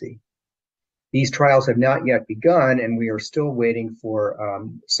efficacy. These trials have not yet begun, and we are still waiting for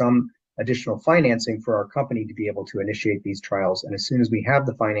some additional financing for our company to be able to initiate these trials. And as soon as we have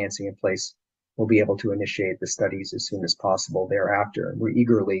the financing in place, we'll be able to initiate the studies as soon as possible thereafter. And we're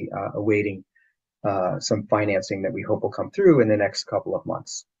eagerly awaiting some financing that we hope will come through in the next couple of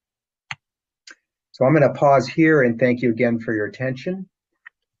months. So I'm going to pause here and thank you again for your attention.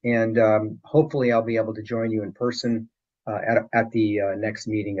 And hopefully I'll be able to join you in person at the next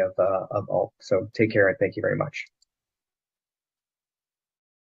meeting of ULF. So take care and thank you very much.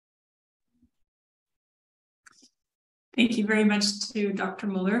 Thank you very much to Dr.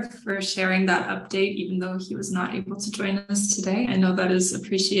 Muller for sharing that update, even though he was not able to join us today. I know that is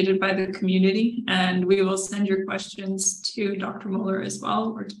appreciated by the community, and we will send your questions to Dr. Muller as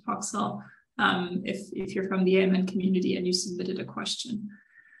well, or to Poxel, if you're from the AMN community and you submitted a question.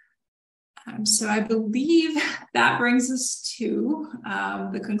 So I believe that brings us to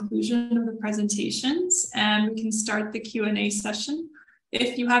the conclusion of the presentations, and we can start the Q&A session.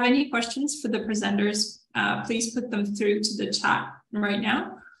 If you have any questions for the presenters, please put them through to the chat right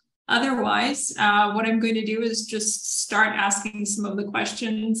now. Otherwise, what I'm going to do is just start asking some of the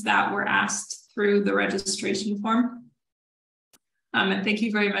questions that were asked through the registration form. And thank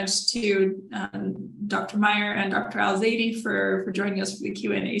you very much to Dr. Meyer and Dr. Al-Zaidi for joining us for the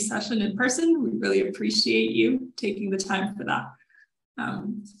Q&A session in person. We really appreciate you taking the time for that.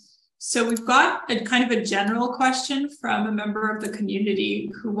 So we've got a kind of a general question from a member of the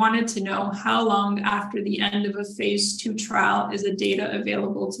community who wanted to know how long after the end of a phase 2 trial is the data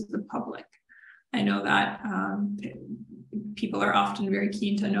available to the public. I know that people are often very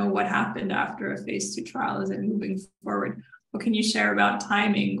keen to know what happened after a phase 2 trial as they're moving forward. What can you share about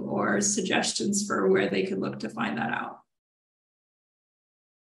timing or suggestions for where they could look to find that out?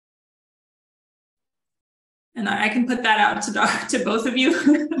 And I can put that out to both of you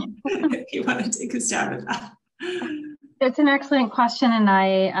if you want to take a stab at that. It's an excellent question, and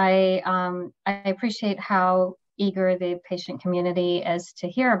I appreciate how eager the patient community is to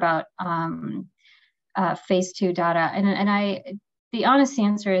hear about phase 2 data. And the honest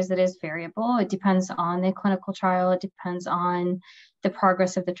answer is that it is variable. It depends on the clinical trial. It depends on the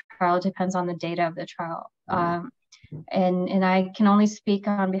progress of the trial. It depends on the data of the trial. And I can only speak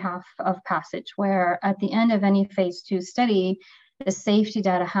on behalf of Passage, where at the end of any phase 2 study, the safety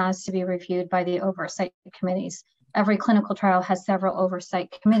data has to be reviewed by the oversight committees. Every clinical trial has several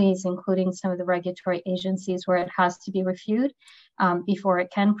oversight committees, including some of the regulatory agencies, where it has to be reviewed before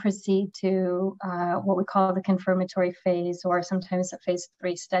it can proceed to what we call the confirmatory phase, or sometimes the phase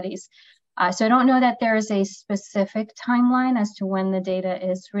 3 studies. So I don't know that there is a specific timeline as to when the data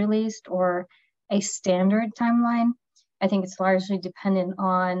is released or a standard timeline. I think it's largely dependent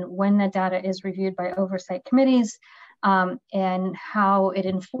on when the data is reviewed by oversight committees and how it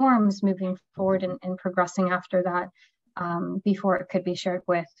informs moving forward and progressing after that before it could be shared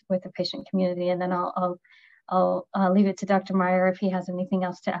with the patient community. And then I'll leave it to Dr. Meyer if he has anything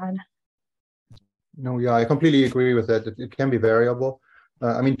else to add. No, yeah, I completely agree with that. It can be variable.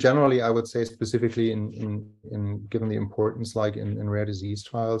 I mean, generally, I would say specifically in given the importance, like in rare disease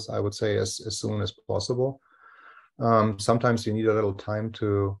trials, I would say as soon as possible. Sometimes you need a little time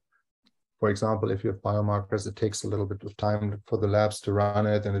to, for example, if you have biomarkers, it takes a little bit of time for the labs to run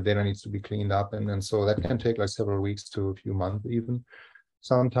it, and the data needs to be cleaned up. And so that can take like several weeks to a few months even,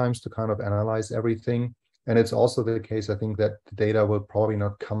 sometimes, to kind of analyze everything. And it's also the case, I think, that the data will probably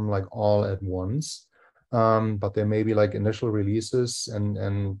not come like all at once. But there may be like initial releases, and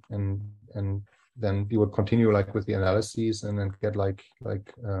then you would continue like with the analyses, and then get like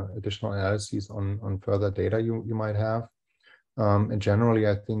additional analyses on further data you might have. And generally,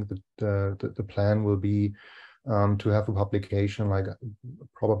 I think that the plan will be to have a publication like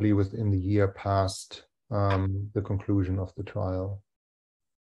probably within the year past the conclusion of the trial.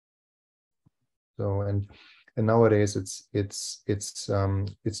 So and nowadays it's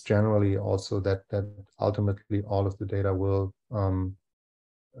generally also that ultimately all of the data will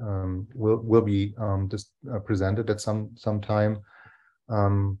be just presented at some time,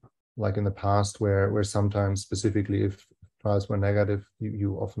 like in the past, where sometimes specifically if trials were negative,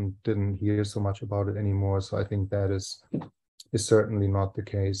 you often didn't hear so much about it anymore. So I think that is certainly not the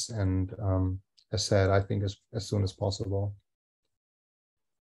case. And as said, I think as soon as possible.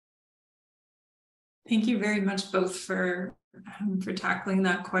 Thank you very much both for tackling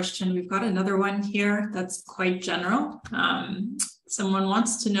that question. We've got another one here that's quite general. Someone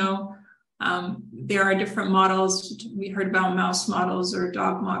wants to know, there are different models. We heard about mouse models or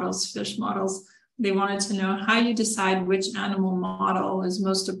dog models, fish models. They wanted to know how you decide which animal model is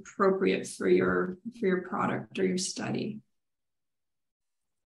most appropriate for your product or your study.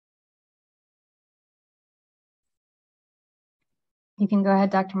 You can go ahead,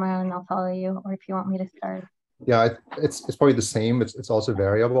 Dr. Meyer, and I'll follow you, or if you want me to start. Yeah, it's probably the same. It's also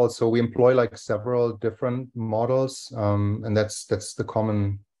variable. So we employ like several different models, and that's the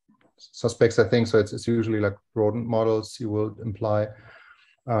common suspects, I think. So it's usually like rodent models you will employ,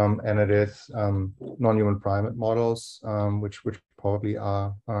 and it is non-human primate models, which probably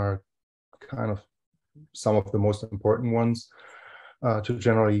are kind of some of the most important ones. to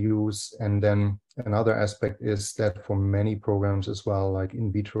generally use. And then another aspect is that for many programs as well, like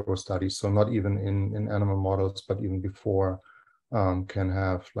in vitro studies, so not even in animal models, but even before, can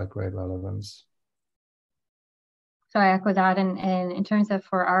have like great relevance. So I echo that. And in terms of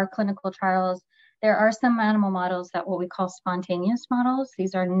for our clinical trials, there are some animal models that what we call spontaneous models.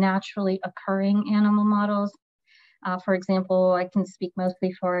 These are naturally occurring animal models. For example, I can speak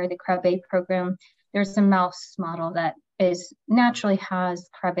mostly for the Krabbe program. There's a mouse model that naturally has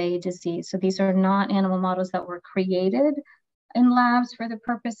Krabbe disease. So these are not animal models that were created in labs for the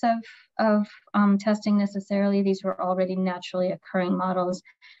purpose of testing necessarily. These were already naturally occurring models,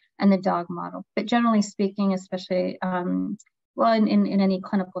 and the dog model. But generally speaking, especially well, in any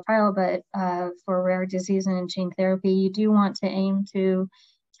clinical trial, but for rare disease and in gene therapy, you do want to aim to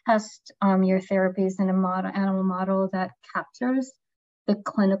test your therapies in a animal model that captures the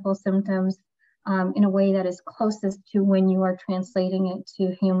clinical symptoms in a way that is closest to when you are translating it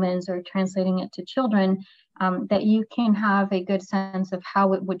to humans or translating it to children, that you can have a good sense of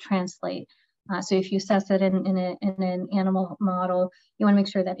how it would translate. So if you assess it in an animal model, you want to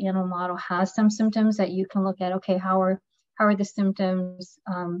make sure that animal model has some symptoms that you can look at. Okay, how are the symptoms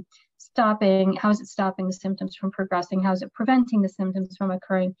stopping? How is it stopping the symptoms from progressing? How is it preventing the symptoms from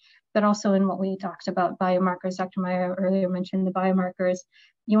occurring? But also in what we talked about, biomarkers. Dr. Meyer earlier mentioned the biomarkers.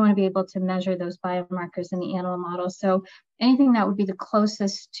 You want to be able to measure those biomarkers in the animal model. So anything that would be the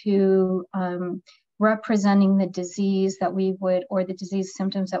closest to representing the disease that we would, or the disease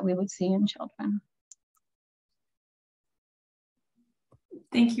symptoms that we would see in children.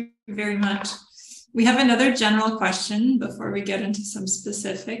 Thank you very much. We have another general question before we get into some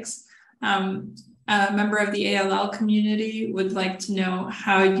specifics. A member of the ALL community would like to know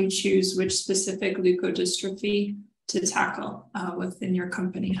how you choose which specific leukodystrophy to tackle within your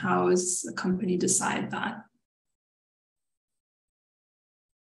company. How does the company decide that?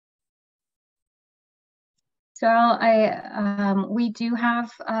 So we do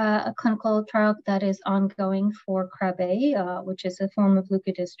have a clinical trial that is ongoing for Krabbe, which is a form of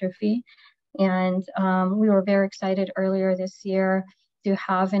leukodystrophy. And we were very excited earlier this year to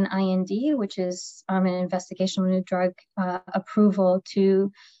have an IND, which is an investigational new drug approval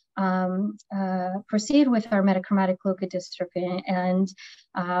to proceed with our metachromatic leukodystrophy. And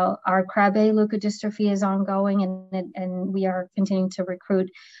our Krabbe leukodystrophy is ongoing, and we are continuing to recruit.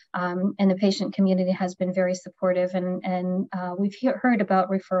 And the patient community has been very supportive, and we've heard about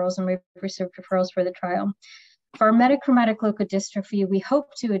referrals, and we've received referrals for the trial. For metachromatic leukodystrophy, we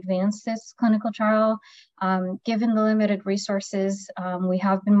hope to advance this clinical trial. Given the limited resources, we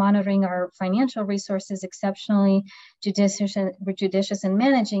have been monitoring our financial resources exceptionally judicious in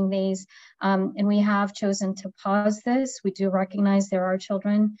managing these, and we have chosen to pause this. We do recognize there are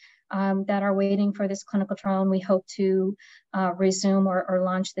children that are waiting for this clinical trial, and we hope to resume or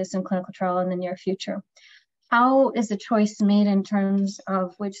launch this in clinical trial in the near future. How is the choice made in terms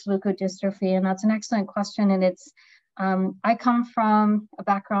of which leukodystrophy? And that's an excellent question. And it's, I come from a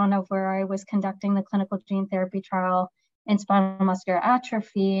background of where I was conducting the clinical gene therapy trial in spinal muscular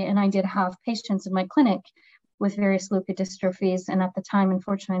atrophy. And I did have patients in my clinic with various leukodystrophies. And at the time,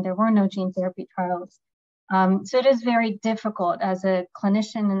 unfortunately, there were no gene therapy trials. So it is very difficult as a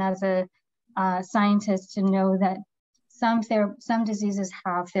clinician and as a scientist to know that some diseases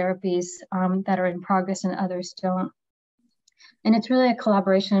have therapies that are in progress and others don't. And it's really a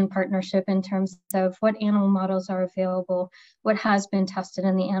collaboration and partnership in terms of what animal models are available, what has been tested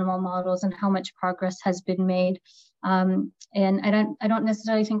in the animal models, and how much progress has been made. And I don't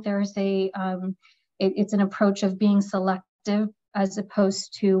necessarily think there is it's an approach of being selective as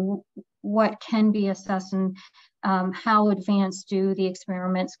opposed to what can be assessed and how advanced do the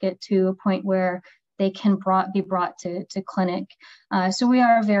experiments get to a point where they can be brought to clinic. So we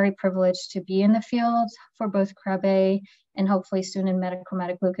are very privileged to be in the field for both Krabbe and hopefully soon in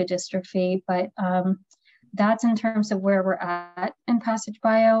metachromatic leukodystrophy. But that's in terms of where we're at in Passage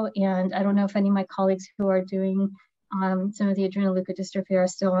Bio. And I don't know if any of my colleagues who are doing some of the adrenal leukodystrophy are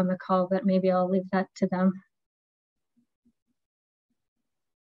still on the call, but maybe I'll leave that to them.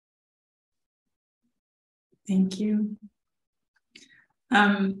 Thank you.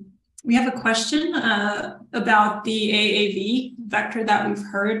 We have a question about the AAV vector that we've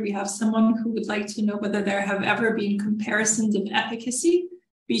heard. We have someone who would like to know whether there have ever been comparisons of efficacy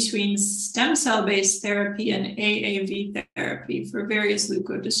between stem cell-based therapy and AAV therapy for various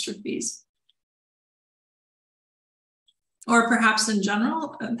leukodystrophies. Or perhaps in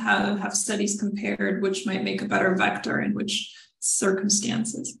general, how have studies compared which might make a better vector in which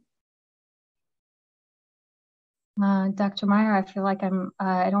circumstances? Dr. Meyer, I feel like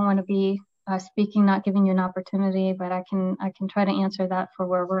I don't want to be speaking, not giving you an opportunity, but I can try to answer that for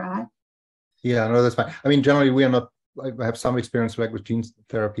where we're at. Yeah, no, that's fine. I mean, generally, we are not. I have some experience like with gene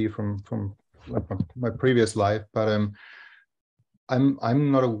therapy from like my previous life, but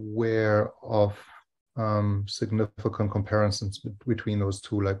I'm not aware of significant comparisons between those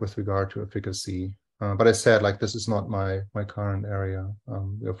two, like with regard to efficacy. But I said, like, this is not my current area.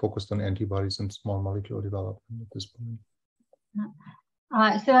 We are focused on antibodies and small molecule development at this point.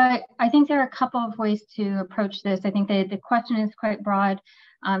 So I think there are a couple of ways to approach this. I think the question is quite broad.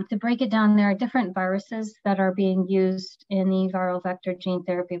 To break it down, there are different viruses that are being used in the viral vector gene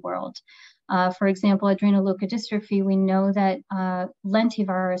therapy world. For example, adrenal leukodystrophy, we know that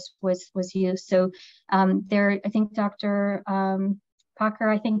lentivirus was used. So I think Dr. Packer,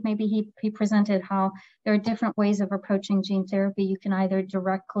 I think maybe he presented how there are different ways of approaching gene therapy. You can either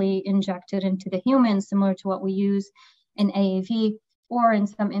directly inject it into the human, similar to what we use in AAV, or in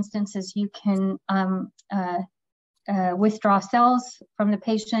some instances, you can withdraw cells from the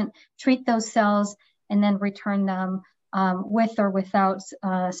patient, treat those cells, and then return them with or without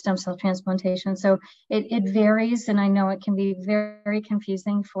stem cell transplantation. So it varies, and I know it can be very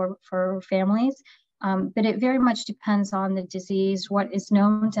confusing for families, but it very much depends on the disease, what is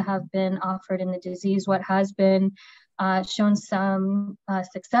known to have been offered in the disease, what has been shown some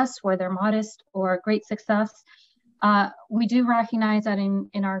success, whether modest or great success. We do recognize that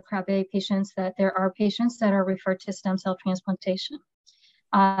in our Krabbe patients that there are patients that are referred to stem cell transplantation.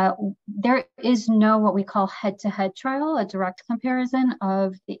 There is no what we call head-to-head trial, a direct comparison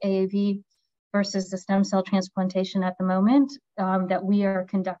of the AAV versus the stem cell transplantation at the moment that we are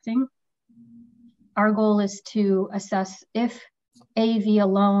conducting. Our goal is to assess if AAV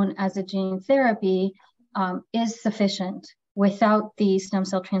alone as a gene therapy is sufficient without the stem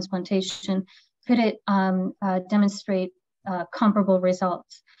cell transplantation. Could it demonstrate comparable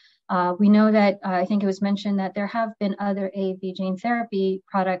results? We know that, I think it was mentioned that there have been other AAV gene therapy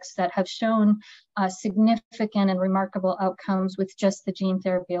products that have shown significant and remarkable outcomes with just the gene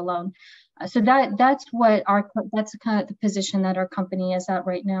therapy alone. So that's kind of the position that our company is at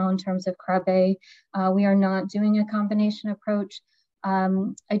right now in terms of Krabbe. We are not doing a combination approach.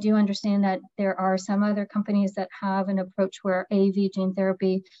 I do understand that there are some other companies that have an approach where AAV gene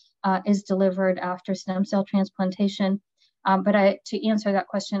therapy is delivered after stem cell transplantation. But to answer that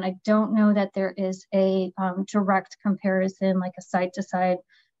question, I don't know that there is a direct comparison, like a side-to-side,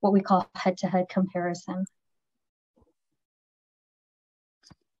 what we call head-to-head comparison.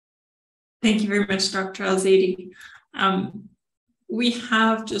 Thank you very much, Dr. Alzadi. We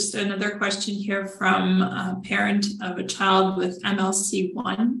have just another question here from a parent of a child with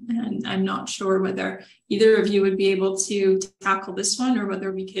MLC1, and I'm not sure whether either of you would be able to tackle this one or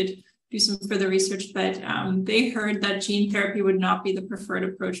whether we could do some further research, but they heard that gene therapy would not be the preferred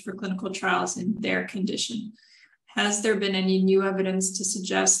approach for clinical trials in their condition. Has there been any new evidence to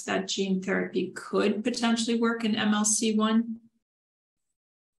suggest that gene therapy could potentially work in MLC1?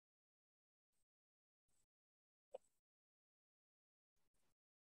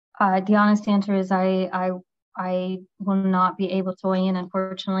 The honest answer is I will not be able to weigh in.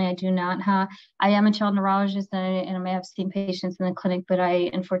 Unfortunately, I do not have. I am a child neurologist and I may have seen patients in the clinic, but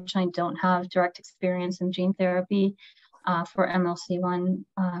I unfortunately don't have direct experience in gene therapy for MLC1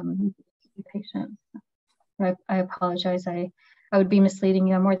 patients. I apologize. I would be misleading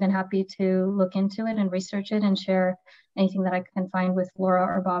you. I'm more than happy to look into it and research it and share anything that I can find with Laura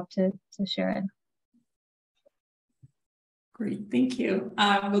or Bob to share it. Great, thank you.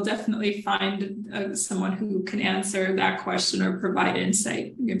 We'll definitely find someone who can answer that question or provide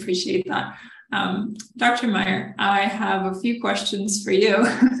insight. We appreciate that. Dr. Meyer, I have a few questions for you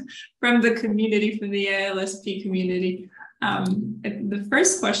from the community, from the ALSP community. The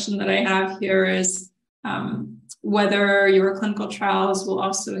first question that I have here is whether your clinical trials will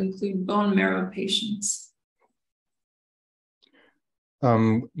also include bone marrow patients.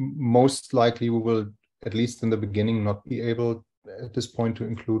 Most likely we will, at least in the beginning, not be able at this point to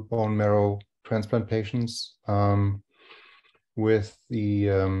include bone marrow transplant patients. I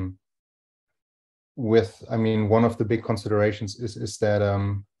mean, one of the big considerations is that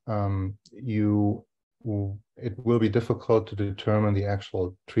it will be difficult to determine the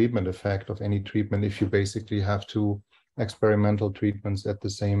actual treatment effect of any treatment if you basically have two experimental treatments at the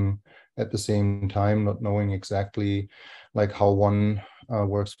same time, not knowing exactly like how one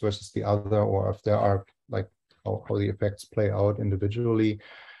works versus the other, or if there are like how the effects play out individually.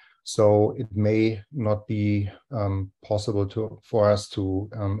 So it may not be possible for us to,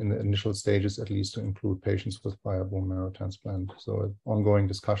 in the initial stages at least, to include patients with prior bone marrow transplant. So ongoing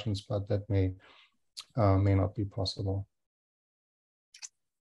discussions, but that may not be possible.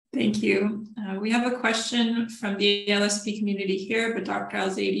 Thank you. We have a question from the LSP community here, but Dr.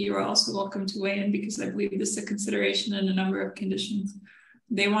 Alzadi, you are also welcome to weigh in because I believe this is a consideration in a number of conditions.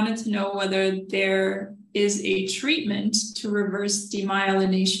 They wanted to know whether there is a treatment to reverse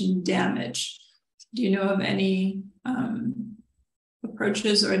demyelination damage. Do you know of any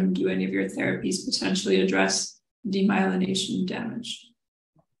approaches, or do any of your therapies potentially address demyelination damage?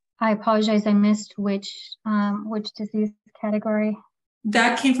 I apologize, I missed which disease category.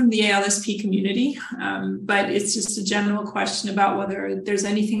 That came from the ALSP community, but it's just a general question about whether there's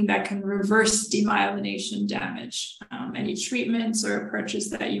anything that can reverse demyelination damage, any treatments or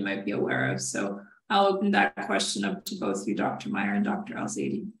approaches that you might be aware of. So I'll open that question up to both you, Dr. Meyer and Dr.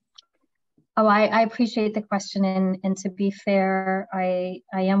 Alzadi. Oh, I appreciate the question, and to be fair, I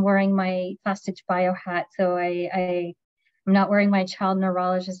am wearing my Passage Bio hat, so I'm not wearing my child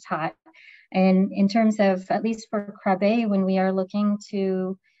neurologist hat. And in terms of, at least for Krabbe, when we are looking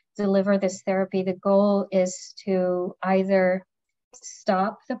to deliver this therapy, the goal is to either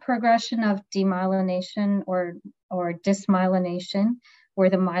stop the progression of demyelination or dysmyelination, where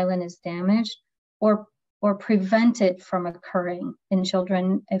the myelin is damaged, or prevent it from occurring in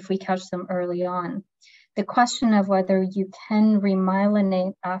children if we catch them early on. The question of whether you can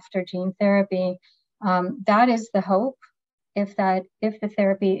remyelinate after gene therapy, that is the hope. If the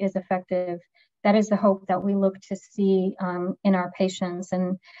therapy is effective, that is the hope that we look to see in our patients,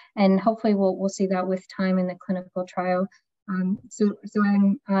 and hopefully we'll see that with time in the clinical trial.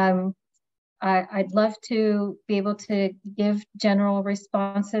 I'd love to be able to give general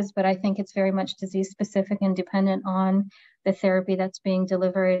responses, but I think it's very much disease specific and dependent on the therapy that's being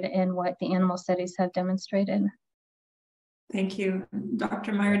delivered and what the animal studies have demonstrated. Thank you.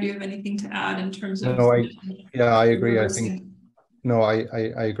 Dr. Meyer, do you have anything to add in terms of? No, I agree. I think, no, I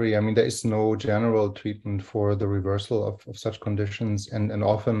agree. I mean, there is no general treatment for the reversal of such conditions, and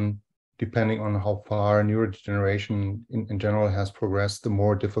often, depending on how far neurodegeneration in general has progressed, the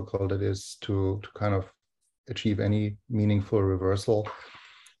more difficult it is to kind of achieve any meaningful reversal.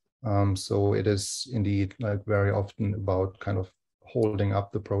 So it is indeed like very often about kind of holding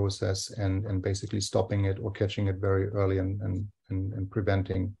up the process and basically stopping it or catching it very early and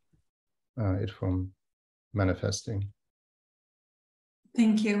preventing it from manifesting.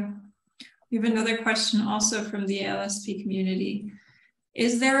 Thank you. We have another question also from the ALSP community.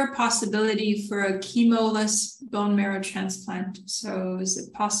 Is there a possibility for a chemoless bone marrow transplant? So is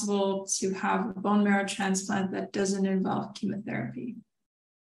it possible to have a bone marrow transplant that doesn't involve chemotherapy?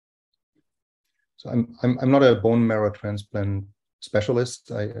 So I'm not a bone marrow transplant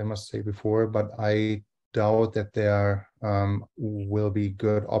specialist, I must say before, but I doubt that there will be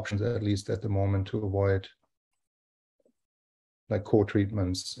good options, at least at the moment, to avoid like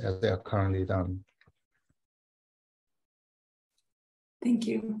co-treatments as they are currently done. Thank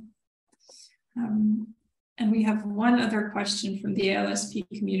you. And we have one other question from the ALSP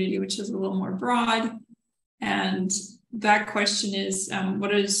community, which is a little more broad. And that question is,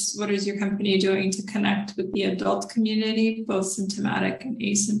 what is your company doing to connect with the adult community, both symptomatic and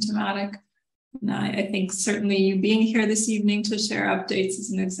asymptomatic? And I think certainly you being here this evening to share updates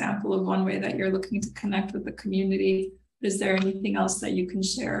is an example of one way that you're looking to connect with the community. Is there anything else that you can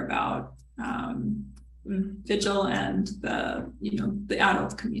share about Vigil and the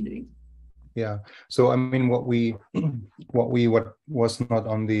adult community? Yeah. So I mean, what was not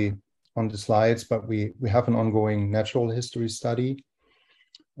on the slides, but we have an ongoing natural history study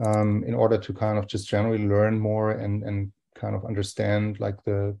in order to kind of just generally learn more and kind of understand like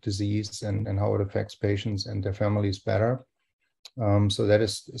the disease and how it affects patients and their families better. So that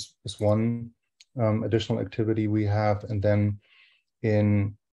is one additional activity we have. And then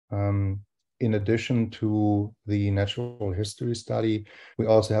in addition to the natural history study, we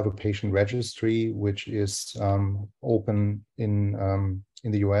also have a patient registry, which is open in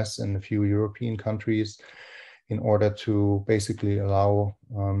the US and a few European countries, in order to basically allow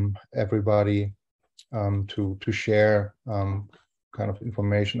everybody to share kind of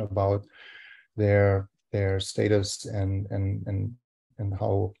information about their status and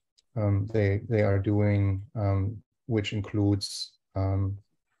how they are doing, which includes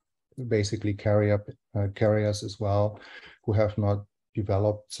basically carriers as well, who have not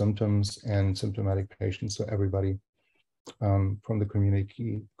developed symptoms, and symptomatic patients. So everybody from the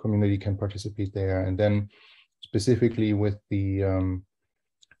community can participate there. And then specifically with the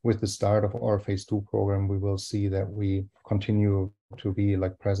start of our phase 2 program, we will see that we continue to be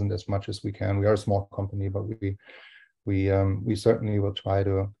like present as much as we can. We are a small company, but we certainly will try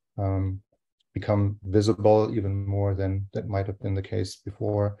to become visible even more than that might have been the case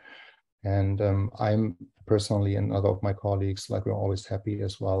before. And I'm personally, and other of my colleagues, like we're always happy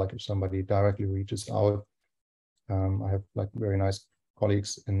as well, like if somebody directly reaches out. I have like very nice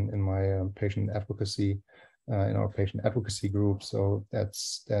colleagues in my patient advocacy, in our patient advocacy group. So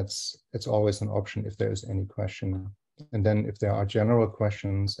it's always an option if there is any question. And then if there are general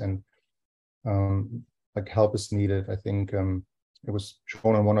questions and like help is needed, I think it was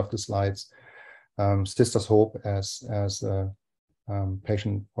shown on one of the slides. Sisters Hope as a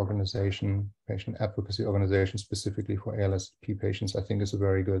patient organization, patient advocacy organization specifically for ALSP patients, I think is a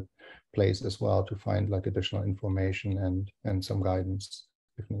very good place as well to find like additional information and some guidance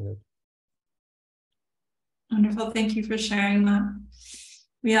if needed. Wonderful, thank you for sharing that.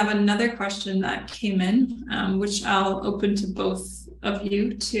 We have another question that came in, which I'll open to both of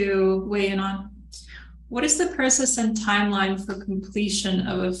you to weigh in on. What is the process and timeline for completion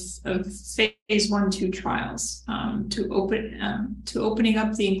of phase 1-2 trials to opening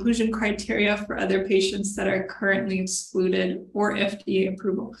up the inclusion criteria for other patients that are currently excluded or FDA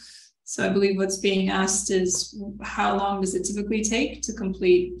approval? So I believe what's being asked is how long does it typically take to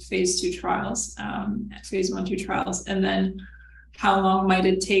complete phase 2 trials, phase 1-2 trials, and then how long might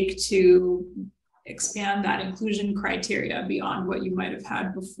it take to expand that inclusion criteria beyond what you might have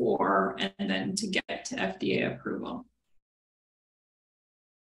had before, and then to get to FDA approval?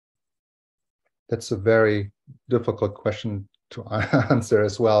 That's a very difficult question to answer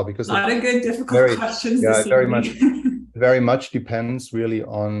as well, because not a good difficult questions. Yeah, very much depends really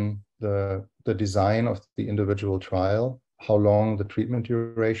on the design of the individual trial, how long the treatment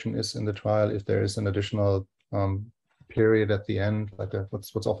duration is in the trial, if there is an additional period at the end, like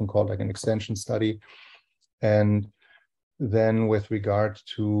what's often called like an extension study. And then with regard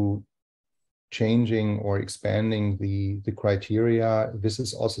to changing or expanding the criteria, this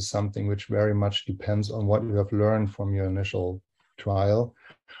is also something which very much depends on what you have learned from your initial trial,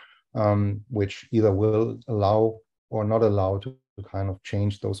 which either will allow or not allow to kind of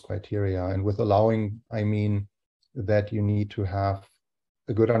change those criteria. And with allowing, I mean that you need to have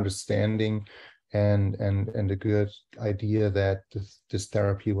a good understanding and a good idea that this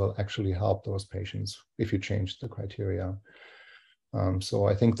therapy will actually help those patients if you change the criteria. So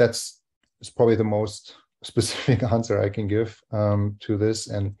I think that's probably the most specific answer I can give to this.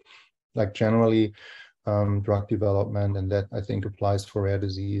 And like generally drug development, and that I think applies for rare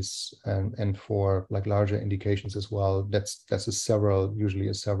disease and for like larger indications as well. That's usually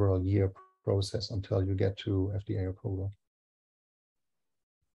a several year process until you get to FDA approval.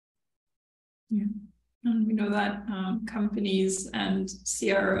 Yeah, and we know that companies and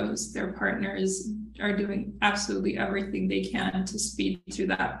CROs, their partners, are doing absolutely everything they can to speed through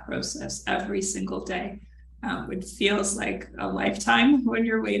that process every single day. It feels like a lifetime when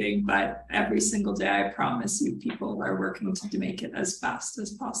you're waiting, but every single day, I promise you, people are working to make it as fast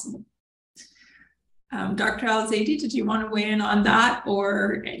as possible. Dr. Al-Zaidi, did you want to weigh in on that,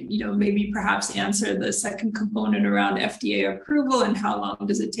 or maybe perhaps answer the second component around FDA approval and how long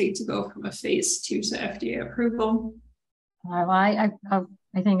does it take to go from a phase 2 to FDA approval? Well, I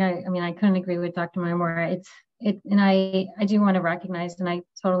think I couldn't agree with Dr. Maimora. And I do want to recognize, and I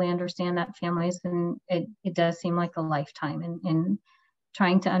totally understand that families, and it does seem like a lifetime in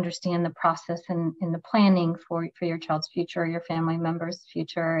trying to understand the process and the planning for your child's future, your family member's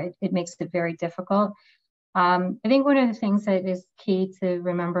future. It makes it very difficult. I think one of the things that is key to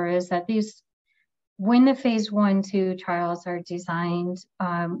remember is that when the phase 1-2 trials are designed,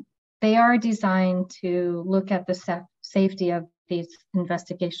 they are designed to look at the safety of these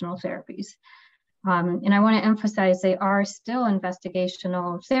investigational therapies. And I want to emphasize they are still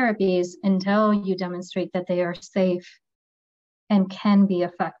investigational therapies until you demonstrate that they are safe and can be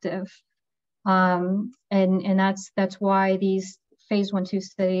effective. And that's why these phase 1-2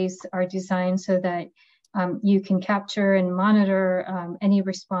 studies are designed so that you can capture and monitor any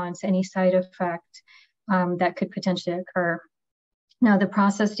response, any side effect that could potentially occur. Now, the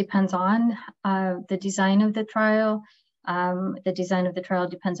process depends on the design of the trial. The design of the trial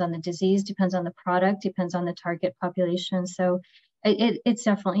depends on the disease, depends on the product, depends on the target population. So it's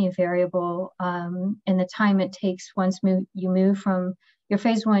definitely a variable, and the time it takes once you move from your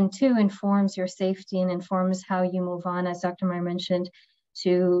phase 1-2 informs your safety and informs how you move on, as Dr. Meyer mentioned,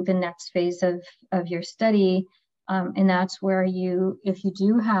 to the next phase of your study. And that's where if you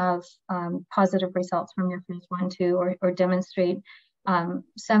do have positive results from your phase 1-2 or demonstrate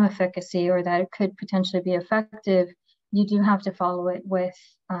some efficacy or that it could potentially be effective, you do have to follow it with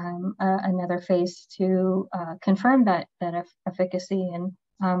another phase to confirm that efficacy,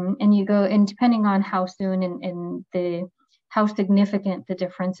 and you go, and depending on how soon and how significant the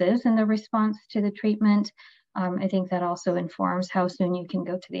difference is in the response to the treatment, I think that also informs how soon you can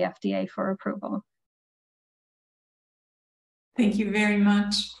go to the FDA for approval. Thank you very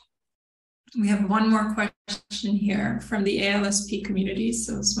much. We have one more question here from the ALSP community.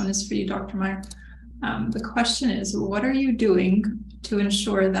 So this one is for you, Dr. Meyer. The question is, what are you doing to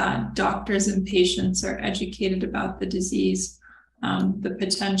ensure that doctors and patients are educated about the disease, the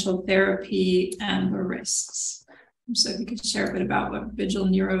potential therapy, and the risks? So if you could share a bit about what Vigil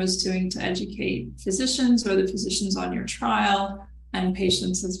Neuro is doing to educate physicians or the physicians on your trial and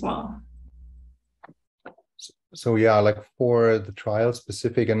patients as well. So yeah, like for the trial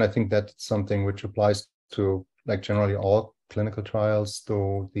specific, and I think that's something which applies to like generally all clinical trials,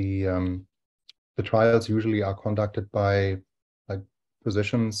 though the trials usually are conducted by like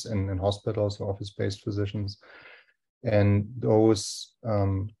physicians in hospitals, office-based physicians. And those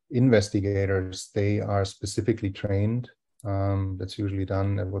investigators, they are specifically trained. That's usually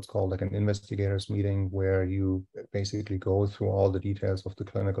done at what's called like an investigators meeting, where you basically go through all the details of the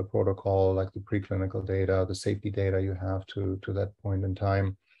clinical protocol, like the preclinical data, the safety data you have to that point in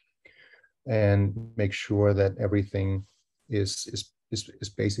time, and make sure that everything is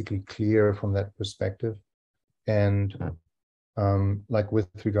basically clear from that perspective. And like with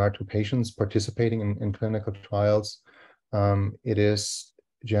regard to patients participating in clinical trials, it is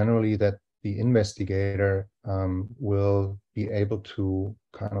generally that the investigator will be able to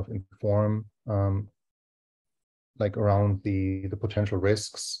kind of inform like around the potential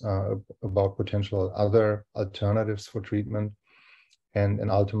risks, about potential other alternatives for treatment,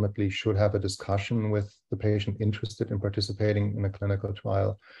 and ultimately should have a discussion with the patient interested in participating in a clinical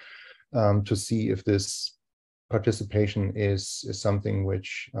trial to see if this participation is something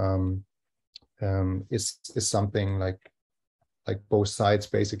which is something like both sides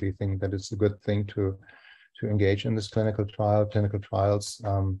basically think that it's a good thing to engage in this clinical trial. Clinical trials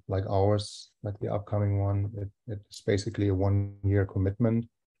like ours, like the upcoming one, it's basically a 1-year commitment,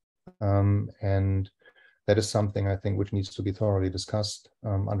 and that is something I think which needs to be thoroughly discussed,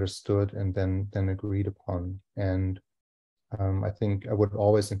 understood, and then agreed upon. And I think I would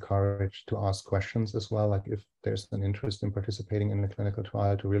always encourage to ask questions as well, like if there's an interest in participating in a clinical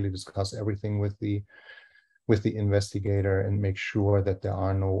trial, to really discuss everything with the investigator and make sure that there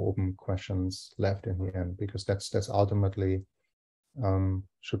are no open questions left in the end, because that's ultimately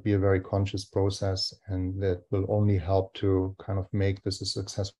should be a very conscious process, and that will only help to kind of make this a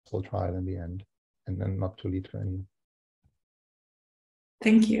successful trial in the end, and then not to lead to any.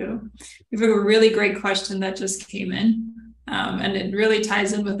 Thank you. We have a really great question that just came in, and it really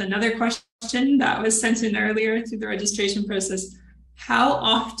ties in with another question that was sent in earlier through the registration process. How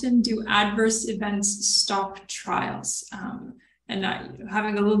often do adverse events stop trials? And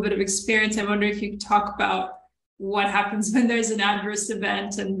having a little bit of experience, I wonder if you could talk about what happens when there's an adverse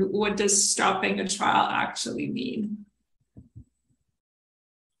event and what does stopping a trial actually mean?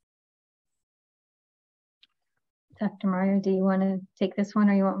 Dr. Meyer, do you want to take this one,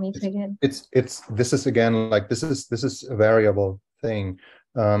 or you want me to again? This is again, like this is a variable thing.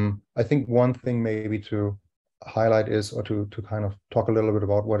 I think one thing maybe to highlight is, or to kind of talk a little bit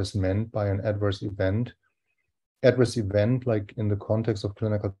about what is meant by an adverse event. Adverse event, like in the context of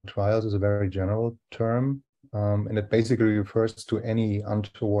clinical trials, is a very general term, and it basically refers to any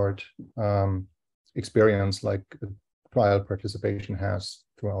untoward experience like a trial participation has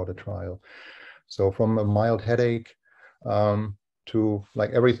throughout a trial. So from a mild headache to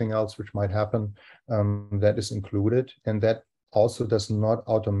like everything else which might happen, that is included. And that also does not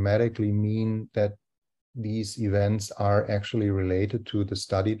automatically mean that these events are actually related to the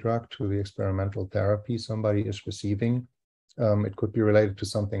study drug, to the experimental therapy somebody is receiving. It could be related to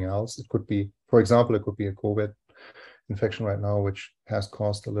something else. It could be, for example, it could be a COVID infection right now, which has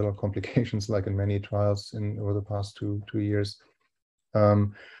caused a little complications like in many trials over the past two years.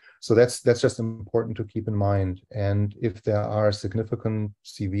 So that's just important to keep in mind. And if there are significant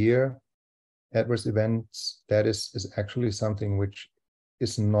severe adverse events, that is actually something which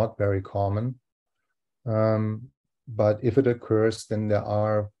is not very common. But if it occurs, then there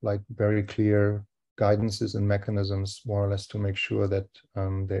are like very clear guidances and mechanisms more or less to make sure that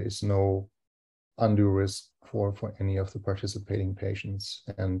there is no undue risk for any of the participating patients.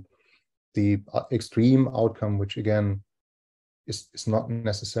 And the extreme outcome, which again is not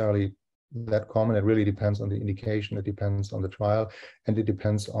necessarily that common, it really depends on the indication, it depends on the trial, and it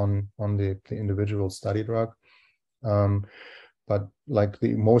depends on the individual study drug. But like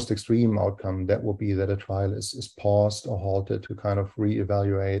the most extreme outcome, that will be that a trial is paused or halted to kind of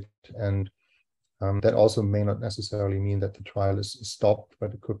reevaluate. And that also may not necessarily mean that the trial is stopped,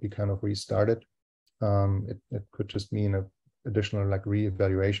 but it could be kind of restarted. It could just mean an additional like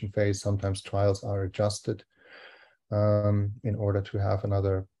reevaluation phase. Sometimes trials are adjusted in order to have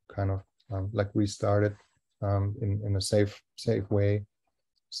another kind of like restart it in a safe way.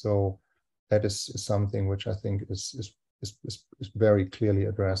 So that is something which I think is very clearly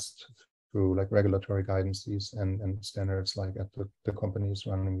addressed through like regulatory guidances and standards like at the companies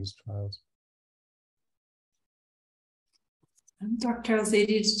running these trials. Dr.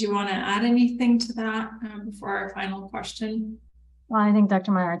 Al-Zaidi, did you want to add anything to that before our final question? Well, I think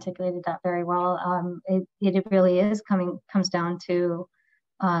Dr. Meyer articulated that very well. It really comes down to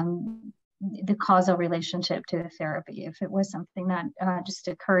the causal relationship to the therapy. If it was something that just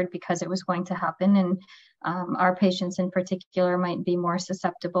occurred because it was going to happen, and our patients in particular might be more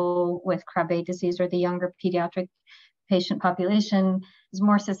susceptible with Krabbe disease, or the younger pediatric patient population is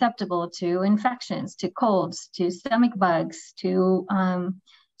more susceptible to infections, to colds, to stomach bugs, to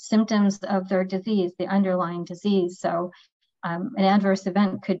symptoms of their disease, the underlying disease. So an adverse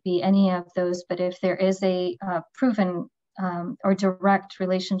event could be any of those, but if there is a proven or direct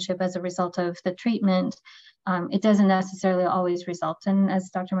relationship as a result of the treatment, it doesn't necessarily always result in, as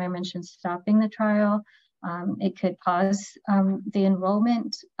Dr. Meyer mentioned, stopping the trial. It could pause the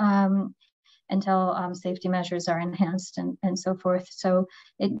enrollment until safety measures are enhanced and so forth. So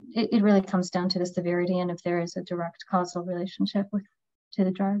it really comes down to the severity and if there is a direct causal relationship to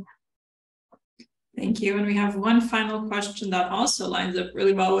the drug. Thank you. And we have one final question that also lines up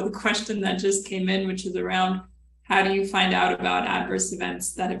really well with a question that just came in, which is around how do you find out about adverse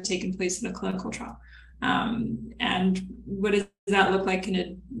events that have taken place in a clinical trial? And what does that look like in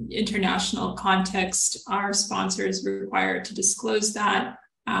an international context? Are sponsors required to disclose that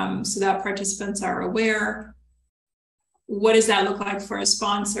so that participants are aware? What does that look like for a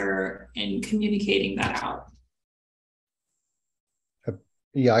sponsor in communicating that out?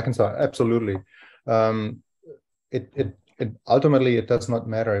 Yeah, I can start. Absolutely. Ultimately, it does not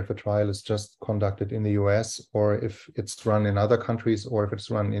matter if a trial is just conducted in the US or if it's run in other countries or if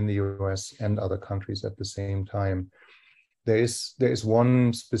it's run in the US and other countries at the same time. There is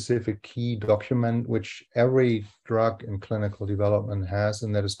one specific key document which every drug in clinical development has,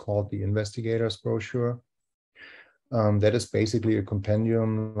 and that is called the investigator's brochure. That is basically a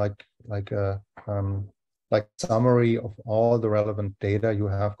compendium, like summary of all the relevant data you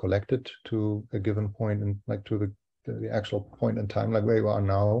have collected to a given point and like to the actual point in time, like where you are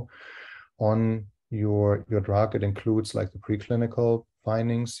now on your drug. It includes like the preclinical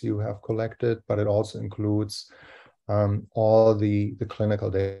findings you have collected, but it also includes all the clinical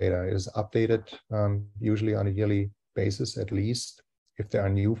data. It is updated usually on a yearly basis at least. If there are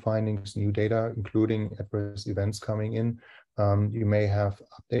new findings, new data, including adverse events coming in, you may have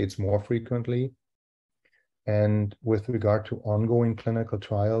updates more frequently. And with regard to ongoing clinical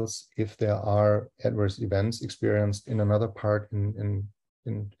trials, if there are adverse events experienced in another part in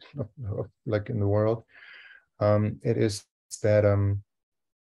the world, it is that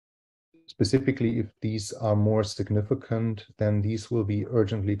specifically if these are more significant, then these will be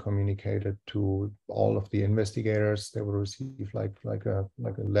urgently communicated to all of the investigators. They will receive like a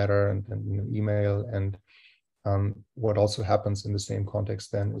letter and an email. And what also happens in the same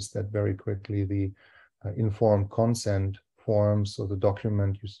context then is that very quickly the informed consent form, so the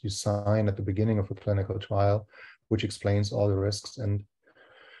document you sign at the beginning of a clinical trial, which explains all the risks and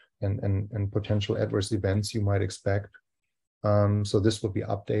potential adverse events you might expect. So this will be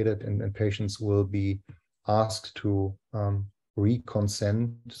updated, and patients will be asked to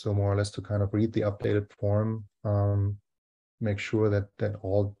re-consent, so more or less to kind of read the updated form, make sure that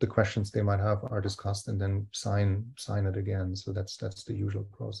all the questions they might have are discussed, and then sign it again. So that's the usual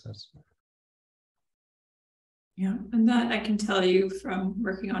process. Yeah, and that I can tell you from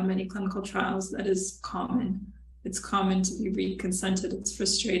working on many clinical trials, that is common. It's common to be re-consented. It's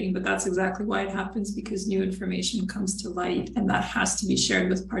frustrating, but that's exactly why it happens, because new information comes to light and that has to be shared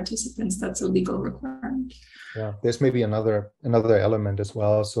with participants. That's a legal requirement. Yeah, there's maybe another element as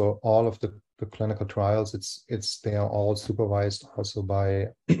well. So all of the clinical trials, they are all supervised also by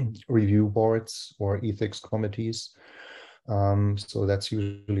review boards or ethics committees. So that's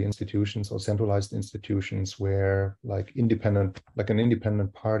usually institutions or centralized institutions where an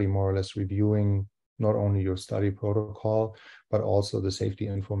independent party more or less reviewing not only your study protocol, but also the safety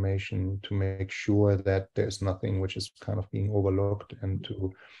information to make sure that there's nothing which is kind of being overlooked, and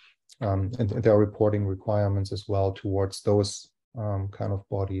and there are reporting requirements as well towards those kind of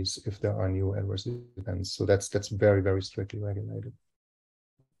bodies if there are new adverse events. So that's very, very strictly regulated.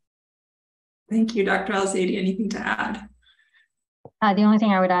 Thank you, Dr. Al-Zaidi. Anything to add? The only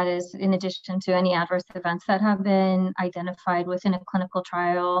thing I would add is, in addition to any adverse events that have been identified within a clinical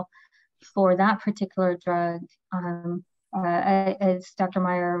trial for that particular drug, As Dr.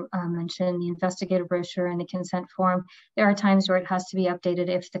 Meyer mentioned, the investigator brochure and the consent form, there are times where it has to be updated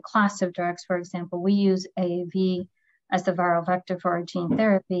if the class of drugs, for example, we use AAV as the viral vector for our gene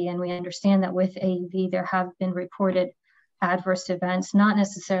therapy, and we understand that with AAV, there have been reported adverse events, not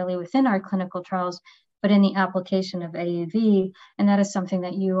necessarily within our clinical trials, but in the application of AAV, and that is something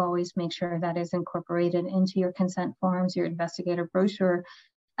that you always make sure that is incorporated into your consent forms, your investigator brochure,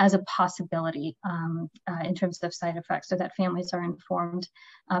 as a possibility in terms of side effects, so that families are informed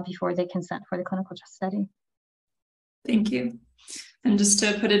before they consent for the clinical study. Thank you. And just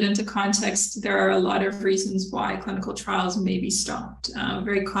to put it into context, there are a lot of reasons why clinical trials may be stopped. A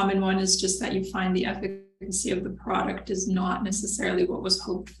very common one is just that you find the efficacy of the product is not necessarily what was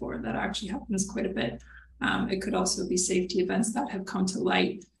hoped for. That actually happens quite a bit. It could also be safety events that have come to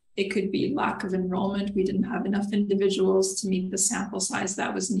light. It could be lack of enrollment. We didn't have enough individuals to meet the sample size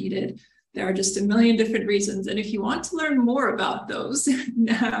that was needed. There are just a million different reasons. And if you want to learn more about those,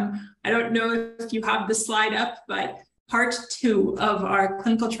 I don't know if you have the slide up, but part 2 of our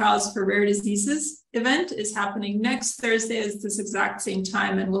clinical trials for rare diseases event is happening next Thursday at this exact same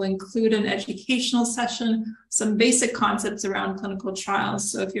time, and will include an educational session, some basic concepts around clinical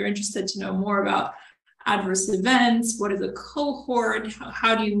trials. So if you're interested to know more about adverse events, what is a cohort,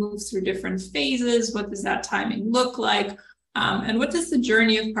 how do you move through different phases, what does that timing look like, and what does the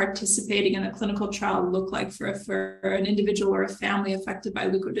journey of participating in a clinical trial look like for an individual or a family affected by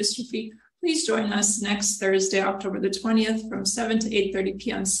leukodystrophy, please join us next Thursday, October the 20th from 7 to 8:30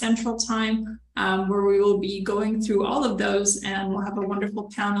 p.m. Central Time, where we will be going through all of those, and we'll have a wonderful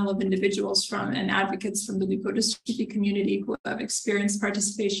panel of individuals from and advocates from the leukodystrophy community who have experienced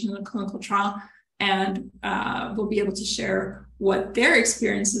participation in a clinical trial, and we'll be able to share what their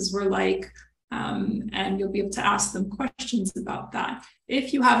experiences were like, and you'll be able to ask them questions about that.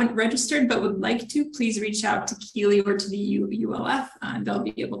 If you haven't registered but would like to, please reach out to Keely or to the ULF, and they'll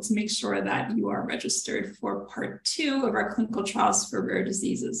be able to make sure that you are registered for part 2 of our clinical trials for rare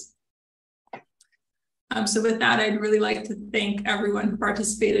diseases. So with that, I'd really like to thank everyone who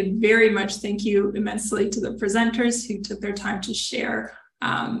participated very much. Thank you immensely to the presenters who took their time to share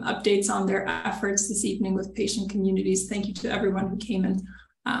updates on their efforts this evening with patient communities. Thank you to everyone who came and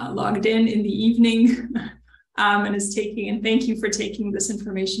logged in the evening and thank you for taking this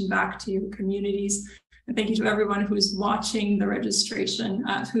information back to your communities. And thank you to everyone who's watching the registration,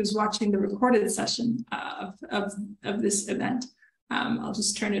 who's watching the recorded session of this event. I'll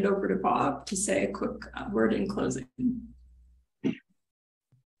just turn it over to Bob to say a quick word in closing.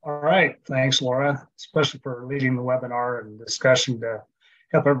 All right, thanks, Laura, especially for leading the webinar and discussion to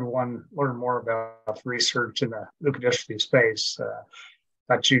help everyone learn more about research in the leukodystrophy space.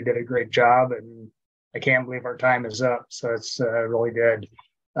 Thought you did a great job, and I can't believe our time is up, so it's really good.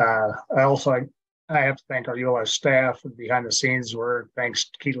 I have to thank our ULF staff for behind the scenes work. Thanks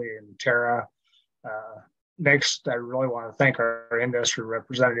to Keely and Tara. Next, I really want to thank our industry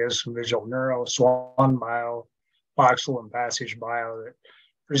representatives from Visual Neuro, Swan Bio, Voxel, and Passage Bio that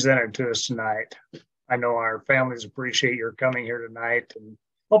presented to us tonight. I know our families appreciate your coming here tonight and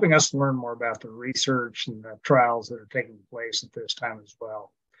helping us learn more about the research and the trials that are taking place at this time as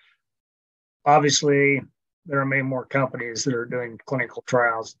well. Obviously, there are many more companies that are doing clinical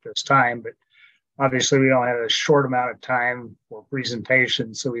trials at this time, but obviously we only had a short amount of time for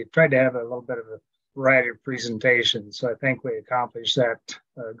presentations, so we tried to have a little bit of a variety of presentations. So I think we accomplished that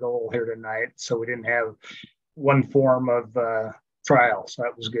goal here tonight. So we didn't have one form of trial, so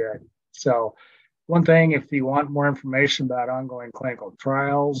that was good. So one thing, if you want more information about ongoing clinical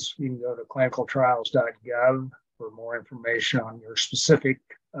trials, you can go to clinicaltrials.gov for more information on your specific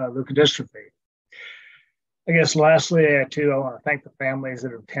leukodystrophy. I guess lastly, I want to thank the families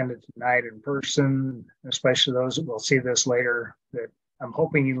that have attended tonight in person, especially those that will see this later, that I'm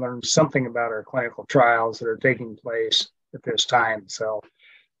hoping you learned something about our clinical trials that are taking place at this time. So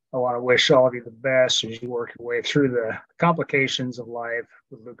I want to wish all of you the best as you work your way through the complications of life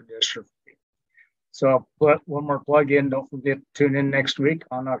with leukodystrophy. So I'll put one more plug in. Don't forget to tune in next week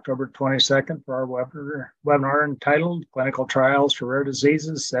on October 22nd for our webinar entitled Clinical Trials for Rare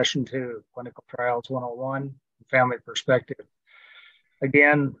Diseases, Session 2, Clinical Trials 101, Family Perspective.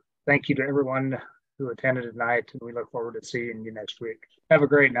 Again, thank you to everyone who attended tonight, and we look forward to seeing you next week. Have a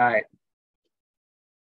great night.